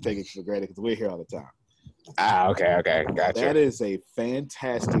 Yeah, we take it for granted because we're here all the time. Okay, gotcha. That is a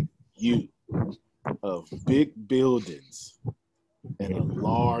fantastic view of big buildings and a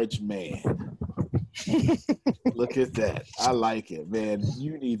large man. Look at that. I like it, man.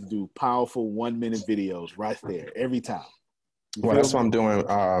 You need to do powerful 1-minute videos right there every time. Well, that's what I'm doing.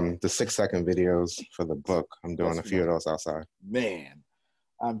 The 6-second videos for the book. I'm doing a few of those outside. Man,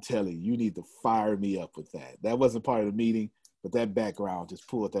 I'm telling you, you need to fire me up with that. That wasn't part of the meeting, but that background just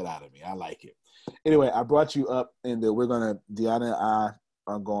pulled that out of me. I like it. Anyway, I brought you up, and Deanna and I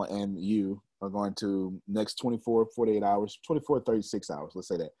are going, and you are going to next 24, 48 hours, 24, 36 hours, let's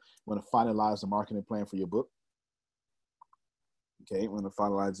say that. We're going to finalize the marketing plan for your book. Okay, we're going to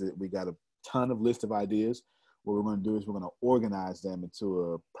finalize it. We got a ton of list of ideas. What we're going to do is we're going to organize them into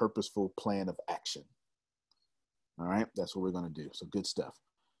a purposeful plan of action. All right, that's what we're going to do. So good stuff.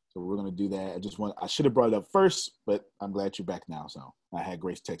 So we're going to do that. I should have brought it up first, but I'm glad you're back now. So I had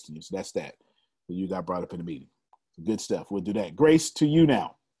Grace texting you. So that's that. You got brought up in the meeting. Good stuff. We'll do that. Grace, to you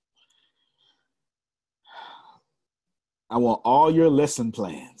now. I want all your lesson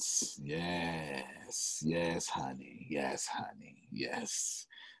plans. Yes. Yes, honey. Yes, honey. Yes.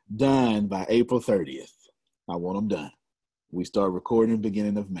 Done by April 30th. I want them done. We start recording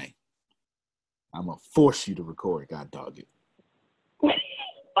beginning of May. I'm going to force you to record, God dog it.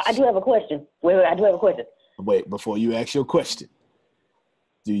 I do have a question. Wait, I do have a question. Wait, before you ask your question,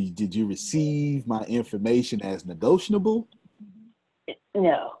 did you receive my information as negotiable?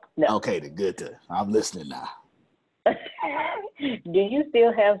 No. Okay, then good. I'm listening now. Do you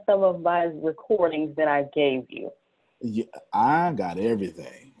still have some of my recordings that I gave you? Yeah, I got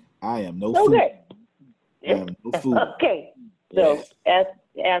everything. I am no fool. I am no fool. Okay. So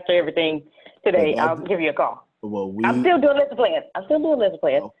after everything today, I'll give you a call. Well, I'm still doing lesson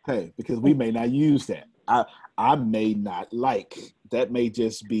plans. Okay, because we may not use that. I may not like. That may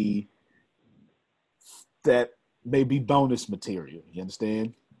just be bonus material. You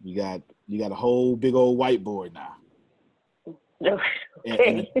understand? You got a whole big old whiteboard now.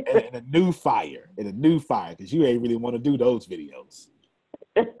 Okay. And a new fire, because you ain't really want to do those videos.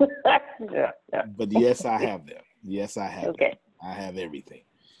 Yeah. But yes, I have them. Yes, I have. Okay. Them. I have everything.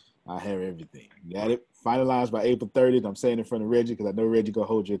 You got it? Finalized by April 30th. I'm saying in front of Reggie because I know Reggie going to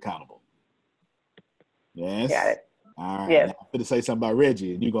hold you accountable. Yes? Got it. All right. Yes. Now, I'm going to say something about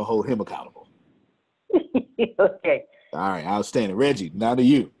Reggie and you're going to hold him accountable. Okay. All right. Outstanding. Reggie, now to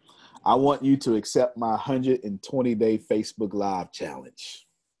you. I want you to accept my 120-day Facebook Live challenge.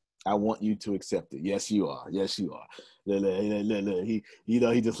 I want you to accept it. Yes, you are. Look.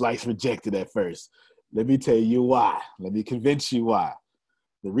 He just likes rejected at first. Let me tell you why. Let me convince you why.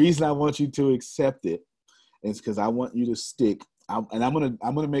 The reason I want you to accept it is because I want you to stick. I'm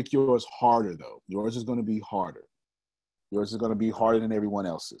gonna make yours harder though. Yours is gonna be harder. Yours is gonna be harder than everyone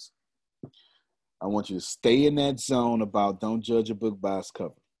else's. I want you to stay in that zone about don't judge a book by its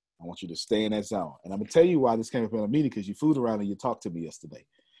cover. I want you to stay in that zone. And I'm going to tell you why this came up in a meeting, because you fooled around and you talked to me yesterday.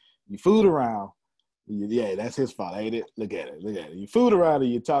 You fooled around. Yeah, that's his fault, ain't it? Look at it. You fooled around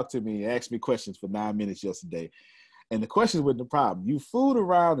and you talked to me and asked me questions for 9 minutes yesterday. And the questions wasn't the problem. You fooled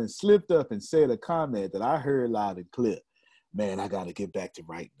around and slipped up and said a comment that I heard loud and clear. Man, I got to get back to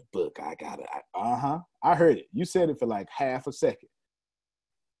writing the book. I heard it. You said it for like half a second.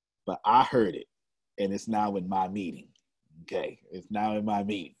 But I heard it. And it's now in my meeting. Okay? It's now in my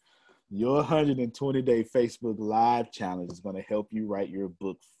meeting. Your 120-day Facebook Live challenge is going to help you write your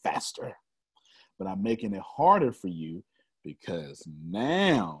book faster. But I'm making it harder for you because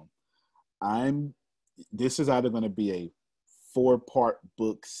now this is either going to be a 4-part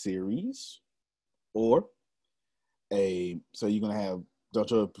book series or so you're going to have don't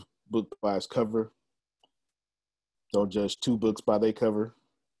judge a book by its cover. Don't judge 2 books by their cover.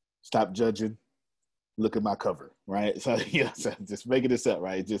 Stop judging. Look at my cover, right? So so just making this up,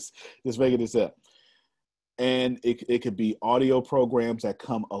 right? Just making this up. And it could be audio programs that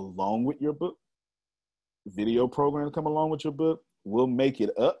come along with your book, video programs come along with your book. We'll make it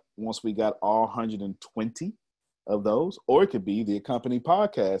up once we got all 120 of those. Or it could be the accompanying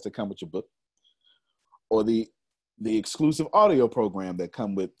podcast that come with your book, or the exclusive audio program that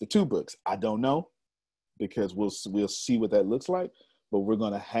come with the 2 books. I don't know, because we'll see what that looks like. But we're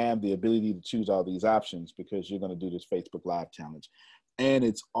going to have the ability to choose all these options because you're going to do this Facebook Live challenge. And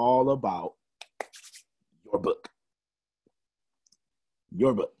it's all about your book.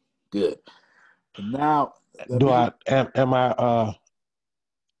 Your book. Good. Now, do I have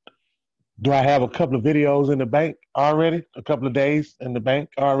a couple of videos in the bank already? A couple of days in the bank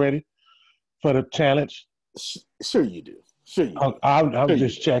already for the challenge? Sure you do. I'm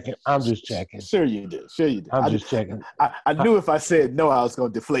just checking. Sure you do. I'm just checking. I knew if I said no, I was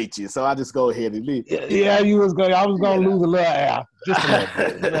going to deflate you. So I just go ahead and leave. Yeah, I was going to lose a little air. Just a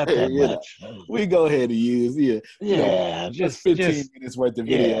little bit. Not that much. We go ahead and use, just 15 minutes worth of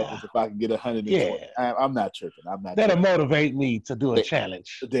videos if I can get 120. Yeah. I'm not tripping. That'll motivate me to do a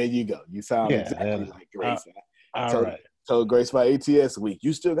challenge. There you go. You sound exactly like Grace. All right. So Grace by ATS week.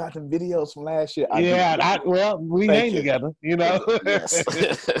 You still got them videos from last year? We hang together, Yes.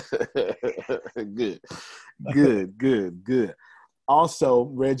 Good. Also,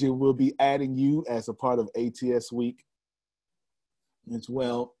 Reggie will be adding you as a part of ATS week as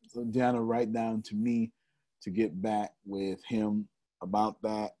well. So Deanna, write down to me to get back with him about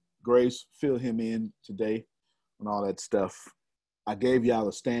that. Grace, fill him in today on all that stuff. I gave y'all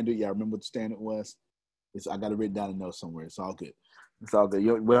a standard. Y'all remember what the standard was? I got it written down in notes somewhere. It's all good. We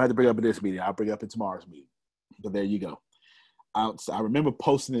don't have to bring it up in this meeting. I'll bring it up in tomorrow's meeting. But there you go. I remember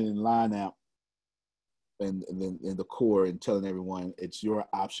posting it in line out and then in the core and telling everyone it's your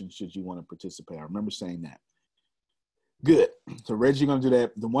option should you want to participate. I remember saying that. Good. So Reggie, you're going to do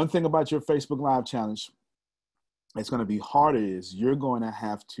that. The one thing about your Facebook Live challenge that's going to be harder is you're going to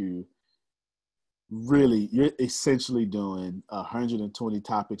have to you're essentially doing 120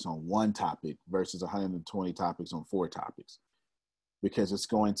 topics on one topic versus 120 topics on 4 topics, because it's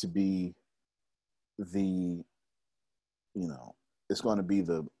going to be it's going to be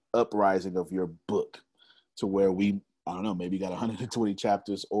the uprising of your book to where I don't know, maybe you got 120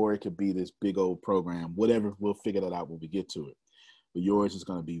 chapters, or it could be this big old program, whatever. We'll figure that out when we get to it. But yours is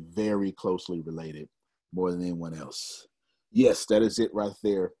going to be very closely related more than anyone else. Yes, that is it right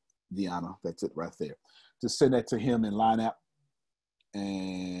there, Deanna. That's it right there. Just send that to him in Line App.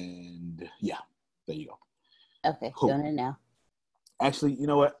 And yeah, there you go. Okay, cool. Doing it now. Actually, you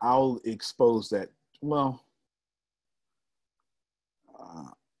know what? I'll expose that. Well,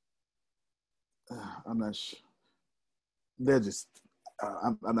 I'm not sure. They're just,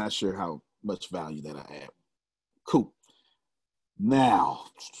 I'm not sure how much value that I add. Cool. Now,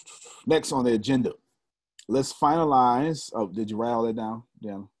 next on the agenda, let's finalize. Oh, did you write all that down,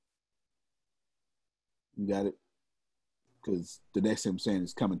 Deanna? You got it? Because the next thing I'm saying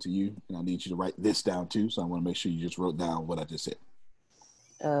is coming to you, and I need you to write this down too. So I want to make sure you just wrote down what I just said.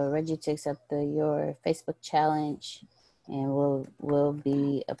 Reggie takes up your Facebook challenge, and will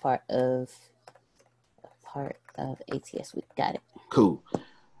be a part of ATS Week. Got it. Cool.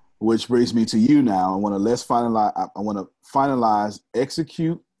 Which brings me to you now. I want to finalize,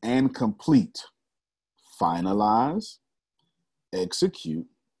 execute, and complete. Finalize, execute,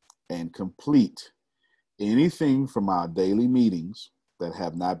 and complete anything from our daily meetings that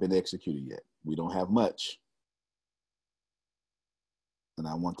have not been executed yet. We don't have much. And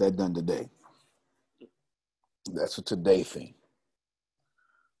I want that done today. That's a today thing.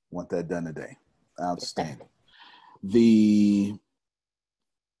 Want that done today. Outstanding.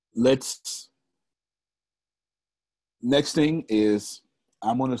 Next thing is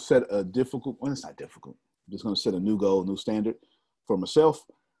I'm going to set a difficult, well, it's not difficult. I'm just going to set a new goal, new standard for myself.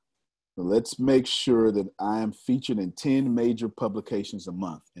 Let's make sure that I am featured in 10 major publications a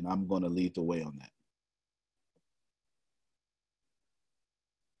month, and I'm going to lead the way on that.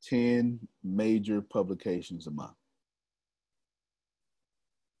 10 major publications a month,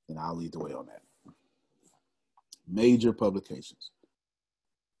 and I'll lead the way on that. Major publications.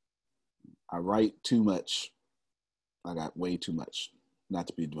 I write too much. I got way too much not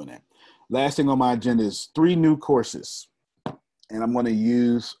to be doing that. Last thing on my agenda is 3 new courses. And I'm going to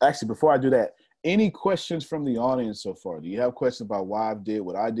use, actually, before I do that, any questions from the audience so far? Do you have questions about why I did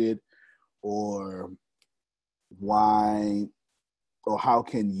what I did, or why, or how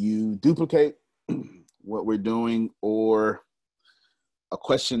can you duplicate what we're doing, or a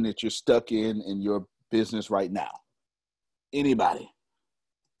question that you're stuck in your business right now? Anybody?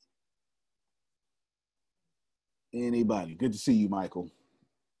 Anybody? Good to see you, Michael.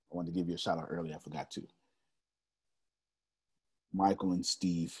 I wanted to give you a shout out earlier. I forgot to. Michael and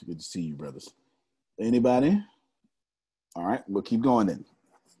Steve, good to see you, brothers. Anybody? All right, we'll keep going then.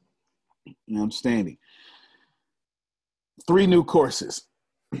 Outstanding. 3 new courses.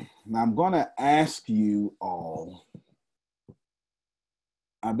 Now I'm going to ask you all.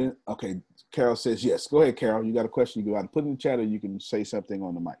 Okay, Carol says yes. Go ahead, Carol. You got a question? You go out and put it in the chat, or you can say something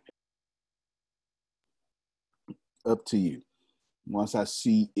on the mic. Up to you. Once I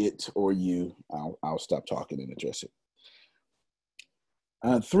see it or you, I'll stop talking and address it.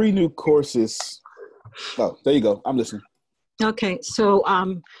 3 new courses. Oh, there you go. I'm listening. Okay, so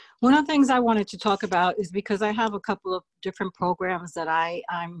one of the things I wanted to talk about is because I have a couple of different programs that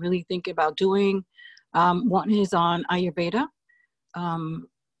I'm really thinking about doing. One is on Ayurveda.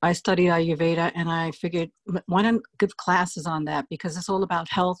 I studied Ayurveda, and I figured why not give classes on that, because it's all about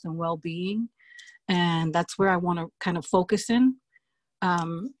health and well-being, and that's where I want to kind of focus in.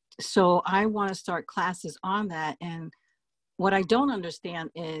 So I want to start classes on that, and what I don't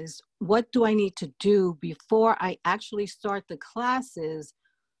understand is, what do I need to do before I actually start the classes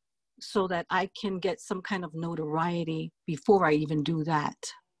so that I can get some kind of notoriety before I even do that?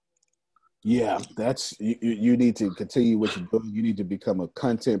 Yeah, that's you need to continue what you're doing. You need to become a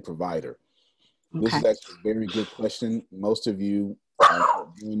content provider. Okay. This is actually a very good question. Most of you are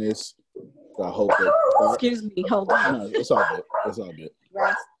doing this. So I hope that. Excuse me, hold on. No, it's all good. It's all good.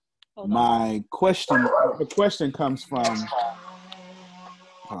 My question, the question comes from,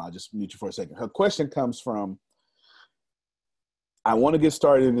 I'll just mute you for a second. Her question comes from, I want to get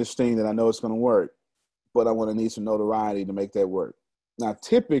started in this thing that I know it's going to work, but I want to need some notoriety to make that work. Now,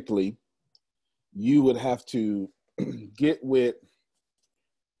 typically, you would have to get with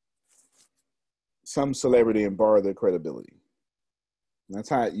some celebrity and borrow their credibility. That's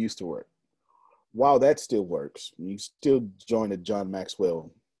how it used to work. while that still works, you still join the John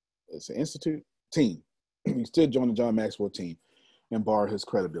Maxwell, it's an institute team. You still join the John Maxwell team and borrow his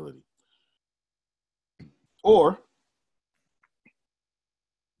credibility. Or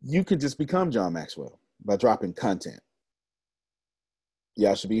you could just become John Maxwell by dropping content.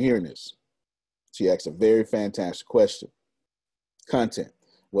 Y'all should be hearing this. She asked a very fantastic question. Content.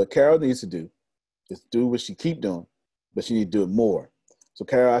 What Carol needs to do is do what she keep doing, but she need to do it more. So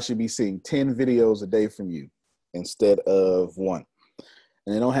Carol, I should be seeing 10 videos a day from you instead of 1.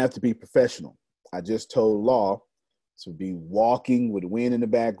 And they don't have to be professional. I just told Law to be walking with wind in the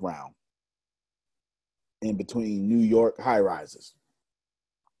background in between New York high rises.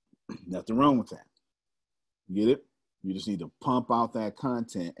 Nothing wrong with that. You get it? You just need to pump out that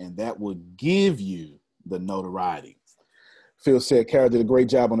content, and that will give you the notoriety. Phil said, Carol did a great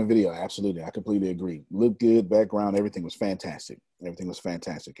job on the video. Absolutely. I completely agree. Looked good, background, everything was fantastic. Everything was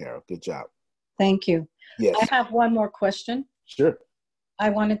fantastic, Carol. Good job. Thank you. Yes. I have one more question. Sure.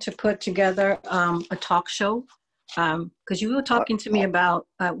 I wanted to put together a talk show because you were talking to me about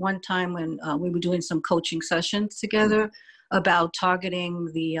at one time when we were doing some coaching sessions together about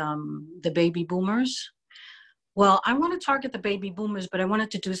targeting the baby boomers. Well, I want to target the baby boomers, but I wanted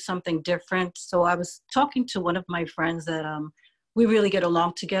to do something different. So I was talking to one of my friends that we really get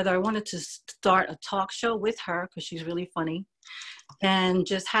along together. I wanted to start a talk show with her because she's really funny and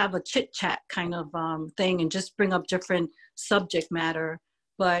just have a chit chat kind of thing and just bring up different subject matter,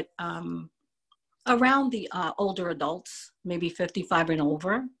 but around the older adults, maybe 55 and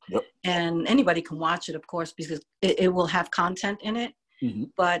over. Yep. And anybody can watch it, of course, because it will have content in it. Mm-hmm.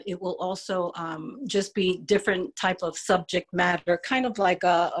 But it will also just be different type of subject matter, kind of like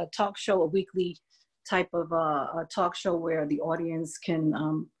a talk show, a weekly type of a talk show where the audience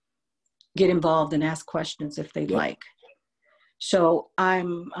can get involved and ask questions if they'd like. So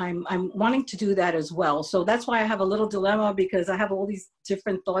I'm wanting to do that as well. So that's why I have a little dilemma because I have all these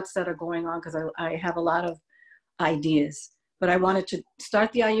different thoughts that are going on because I have a lot of ideas. But I wanted to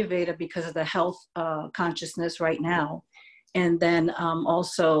start the Ayurveda because of the health consciousness right now. And then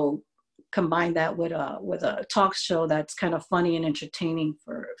also combine that with a talk show that's kind of funny and entertaining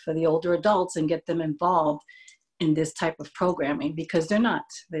for the older adults and get them involved in this type of programming because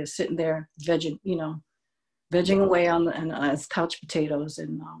they're sitting there vegging away as couch potatoes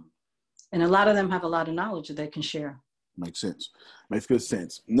and a lot of them have a lot of knowledge that they can share. Makes sense. Makes good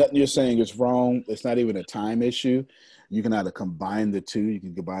sense. Nothing you're saying is wrong. It's not even a time issue. You can either combine the two. You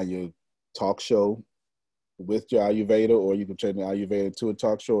can combine your talk show with your Ayurveda, or you can turn the Ayurveda to a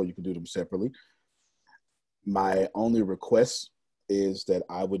talk show, or you can do them separately. My only request is that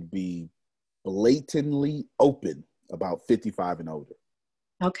I would be blatantly open about 55 and older.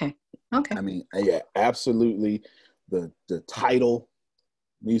 Okay. I mean, yeah, absolutely. The title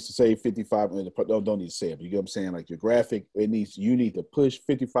needs to say 55. Don't need to say it, but you get what I'm saying? Like your graphic, you need to push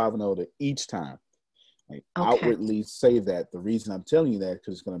 55 and older each time. Like outwardly say that. The reason I'm telling you that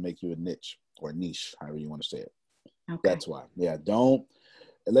because it's going to make you a niche. Or niche, however you want to say it. Okay. That's why. Yeah, don't.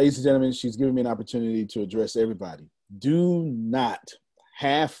 Ladies and gentlemen, she's giving me an opportunity to address everybody. Do not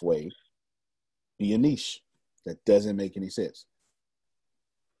halfway be a niche. That doesn't make any sense.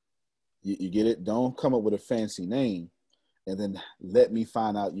 You get it? Don't come up with a fancy name and then let me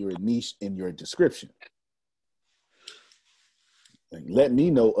find out you're a niche in your description. Like, let me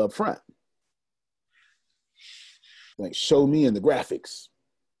know up front. Like, show me in the graphics.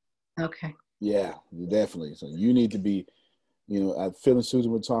 Okay. Yeah, definitely. So you need to be, Phil and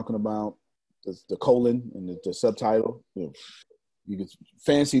Susan were talking about the colon and the subtitle. You get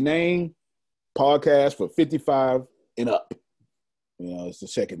fancy name, podcast for 55 and up. It's the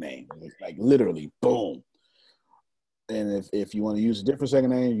second name. Like literally, boom. And if you want to use a different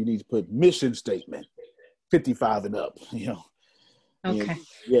second name, you need to put mission statement, 55 and up. Okay.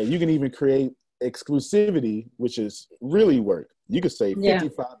 You can even create exclusivity, which is really work. You could say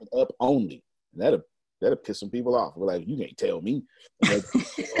 55 and up only. That'll piss some people off. We're like, you can't tell me.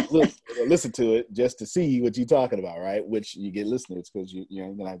 Look, listen to it just to see what you're talking about, right? Which you get listeners because you're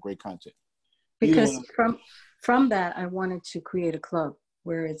going to have great content. Because from that, I wanted to create a club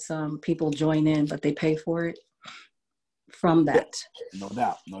where it's people join in, but they pay for it from that.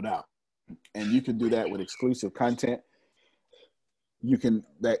 Yeah, no doubt. And you can do that with exclusive content.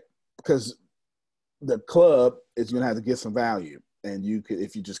 Because the club is going to have to get some value. And you could,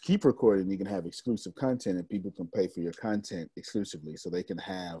 if you just keep recording, you can have exclusive content and people can pay for your content exclusively. So they can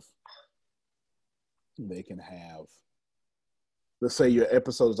have, let's say your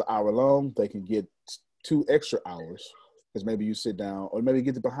episode is an hour long, they can get 2 extra hours because maybe you sit down or maybe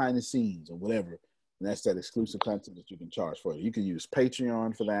get the behind the scenes or whatever. And that's that exclusive content that you can charge for. You can use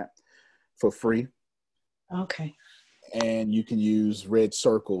Patreon for that. for free. Okay. And you can use Red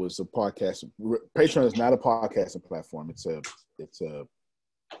Circle as a podcast. Patreon is not a podcasting platform. It's a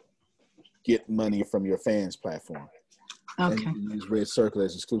get money from your fans platform. Okay. And you can use Red Circle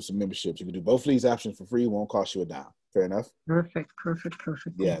as exclusive memberships. You can do both of these options for free. It won't cost you a dime. Fair enough? Perfect.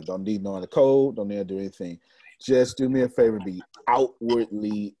 Yeah, don't need no code. Don't need to do anything. Just do me a favor. Be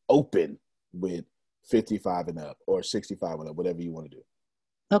outwardly open with 55 and up or 65 and up, whatever you want to do.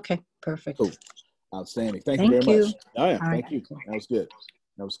 Okay, perfect. Cool. Outstanding. Thank you very much. Oh, yeah, thank you. That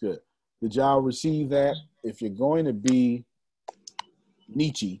was good. Did y'all receive that? If you're going to be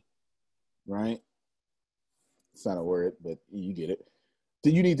Nietzsche, right? It's not a word, but you get it.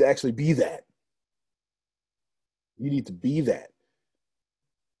 Then you need to actually be that. You need to be that.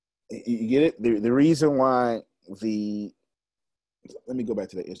 You get it? The reason why let me go back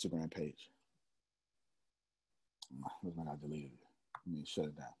to the Instagram page. I deleted it. Let me shut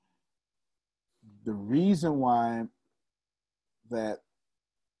it down. The reason why that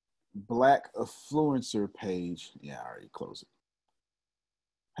Black Affluencer page, I already closed it,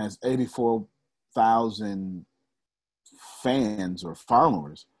 has 84,000 fans or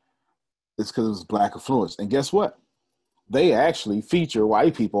followers, is because it was Black Affluence. And guess what? They actually feature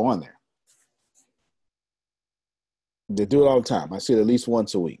white people on there. They do it all the time. I see it at least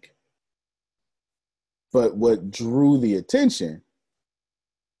once a week. But what drew the attention,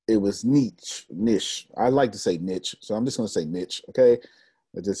 it was niche. I like to say niche, so I'm just going to say niche, okay?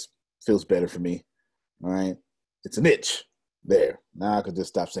 It just feels better for me, all right? It's a niche there. Now I could just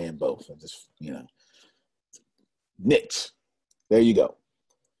stop saying both. I just, niche. There you go.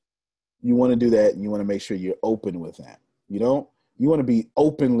 You want to do that, and you want to make sure you're open with that. You want to be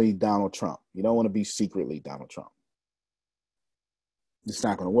openly Donald Trump. You don't want to be secretly Donald Trump. It's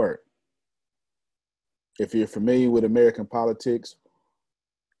not going to work. If you're familiar with American politics,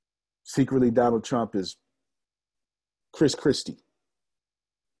 secretly Donald Trump is Chris Christie.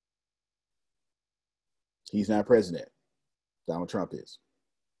 He's not president. Donald Trump is.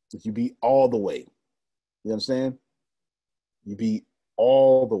 If you be all the way, you understand? You be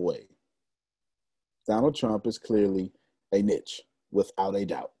all the way. Donald Trump is clearly a niche, without a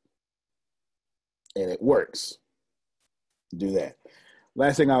doubt. And it works. Do that.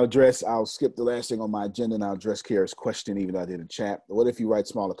 Last thing I'll address, I'll skip the last thing on my agenda, and I'll address Kara's question, even though I didn't chat. What if you write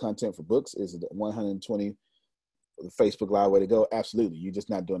smaller content for books? Is it 120 the Facebook Live way to go? Absolutely. You're just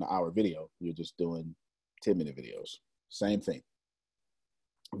not doing an hour video. You're just doing 10-minute videos. Same thing.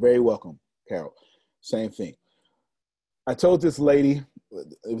 Very welcome, Carol. Same thing. I told this lady,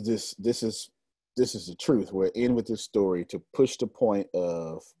 this is the truth. We're in with this story to push the point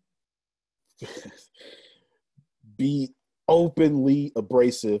of be openly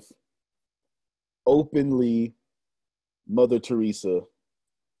abrasive, openly Mother Teresa,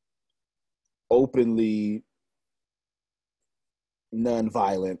 openly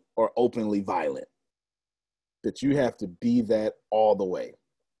nonviolent, or openly violent. That you have to be that all the way.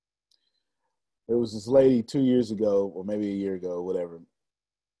 There was this lady 2 years ago, or maybe a year ago, whatever,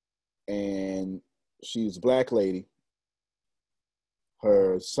 and she's a Black lady.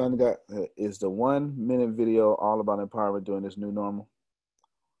 Her son is the 1 minute video all about empowerment during this new normal.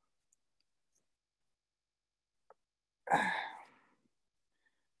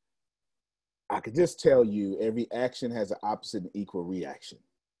 I could just tell you every action has an opposite and equal reaction.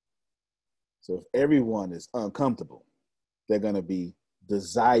 So if everyone is uncomfortable, they're going to be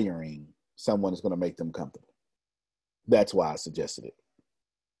desiring someone is going to make them comfortable. That's why I suggested it.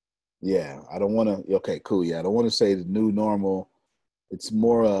 Yeah, I don't want to, okay, cool. Yeah, I don't want to say the new normal. It's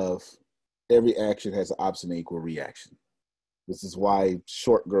more of every action has an opposite and equal reaction. This is why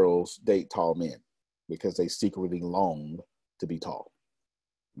short girls date tall men, because they secretly long to be tall,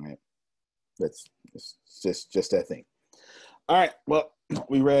 right? It's just that thing. All right, well,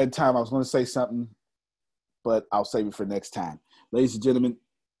 we read time. I was going to say something, but I'll save it for next time. Ladies and gentlemen,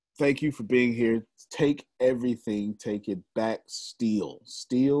 thank you for being here. Take everything, take it back, steal.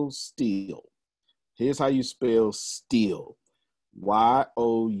 Here's how you spell steal.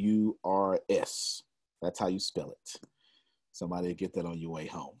 Y-O-U-R-S. That's how you spell it. Somebody get that on your way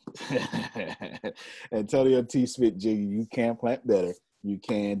home. Antonio T. Smith Jr., you can plant better. You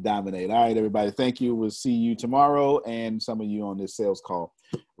can dominate. All right, everybody. Thank you. We'll see you tomorrow and some of you on this sales call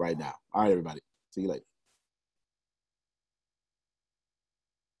right now. All right, everybody. See you later.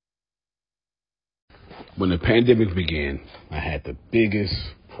 When the pandemic began, I had the biggest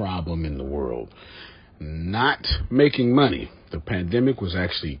problem in the world. Not making money. The pandemic was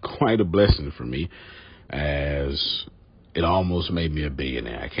actually quite a blessing for me, as it almost made me a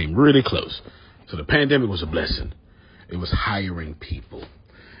billionaire. I came really close. So the pandemic was a blessing. It was hiring people.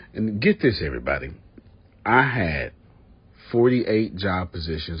 And get this, everybody. I had 48 job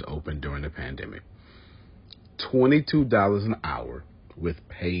positions open during the pandemic. $22 an hour with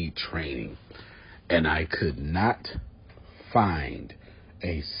paid training. And I could not find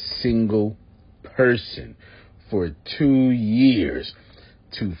a single person for 2 years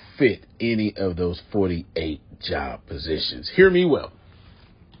to fit any of those 48 job positions. Hear me well.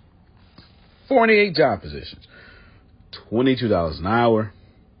 48 job positions. $22 an hour.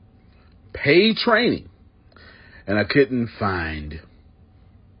 Paid training. And I couldn't find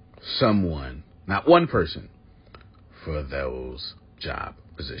someone, not one person, for those job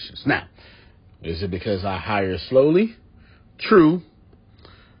positions. Now, is it because I hire slowly? True.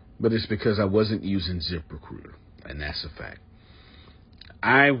 But it's because I wasn't using ZipRecruiter. And that's a fact.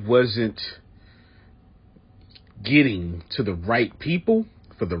 I wasn't getting to the right people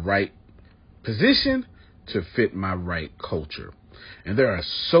for the right position to fit my right culture. And there are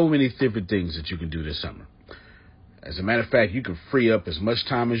so many different things that you can do this summer. As a matter of fact, you can free up as much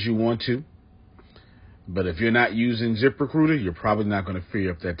time as you want to. But if you're not using ZipRecruiter, you're probably not going to free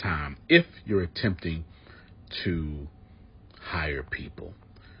up that time if you're attempting to hire people.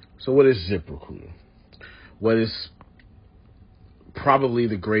 So what is ZipRecruiter? What is probably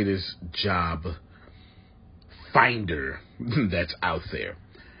the greatest job finder that's out there.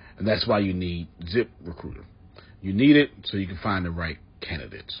 And that's why you need ZipRecruiter. You need it so you can find the right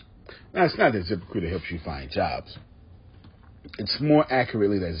candidates. Now, it's not that ZipRecruiter helps you find jobs. It's more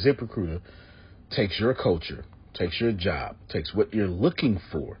accurately that ZipRecruiter takes your culture, takes your job, takes what you're looking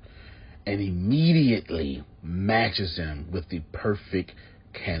for, and immediately matches them with the perfect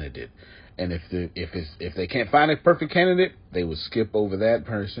candidate. And if they can't find a perfect candidate, they will skip over that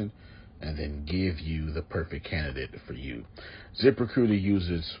person and then give you the perfect candidate for you. ZipRecruiter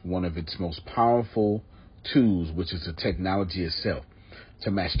uses one of its most powerful tools, which is the technology itself,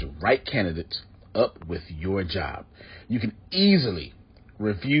 to match the right candidates up with your job. You can easily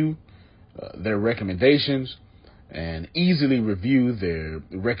review their recommendations and easily review their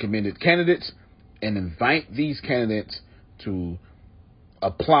recommended candidates and invite these candidates to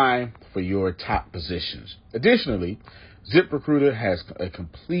apply for your top positions. Additionally, ZipRecruiter has a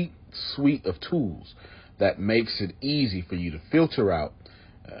complete suite of tools that makes it easy for you to filter out,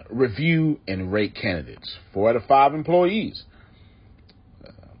 review, and rate candidates. 4 out of 5 employees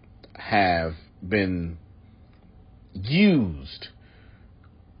have been used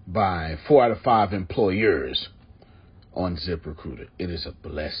by 4 out of 5 employers on ZipRecruiter. It is a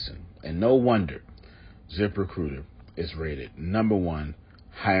blessing. And no wonder ZipRecruiter is rated #1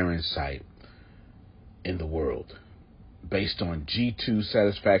 hiring site in the world based on G2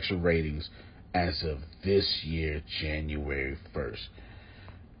 satisfaction ratings as of this year, January 1st.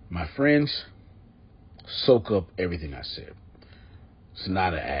 My friends, soak up everything I said. It's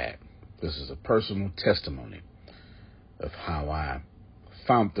not an ad. This is a personal testimony of how I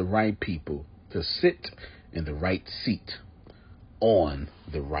found the right people to sit in the right seat on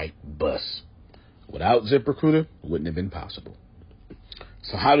the right bus. Without ZipRecruiter, it wouldn't have been possible.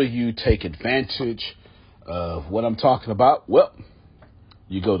 So how do you take advantage of what I'm talking about? Well,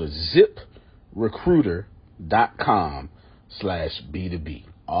 you go to ZipRecruiter.com/B2B.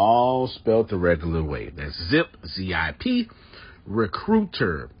 All spelled the regular way. That's Zip, Z-I-P,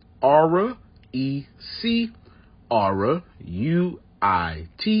 Recruiter, Aura, E-C, Aura, U-I-T-E-R.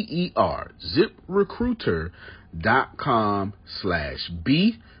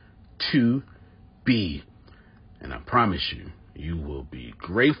 ZipRecruiter.com/B2B. And I promise you, you will be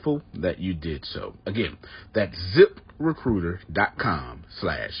grateful that you did so. Again, that's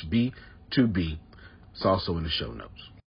ZipRecruiter.com/B2B. It's also in the show notes.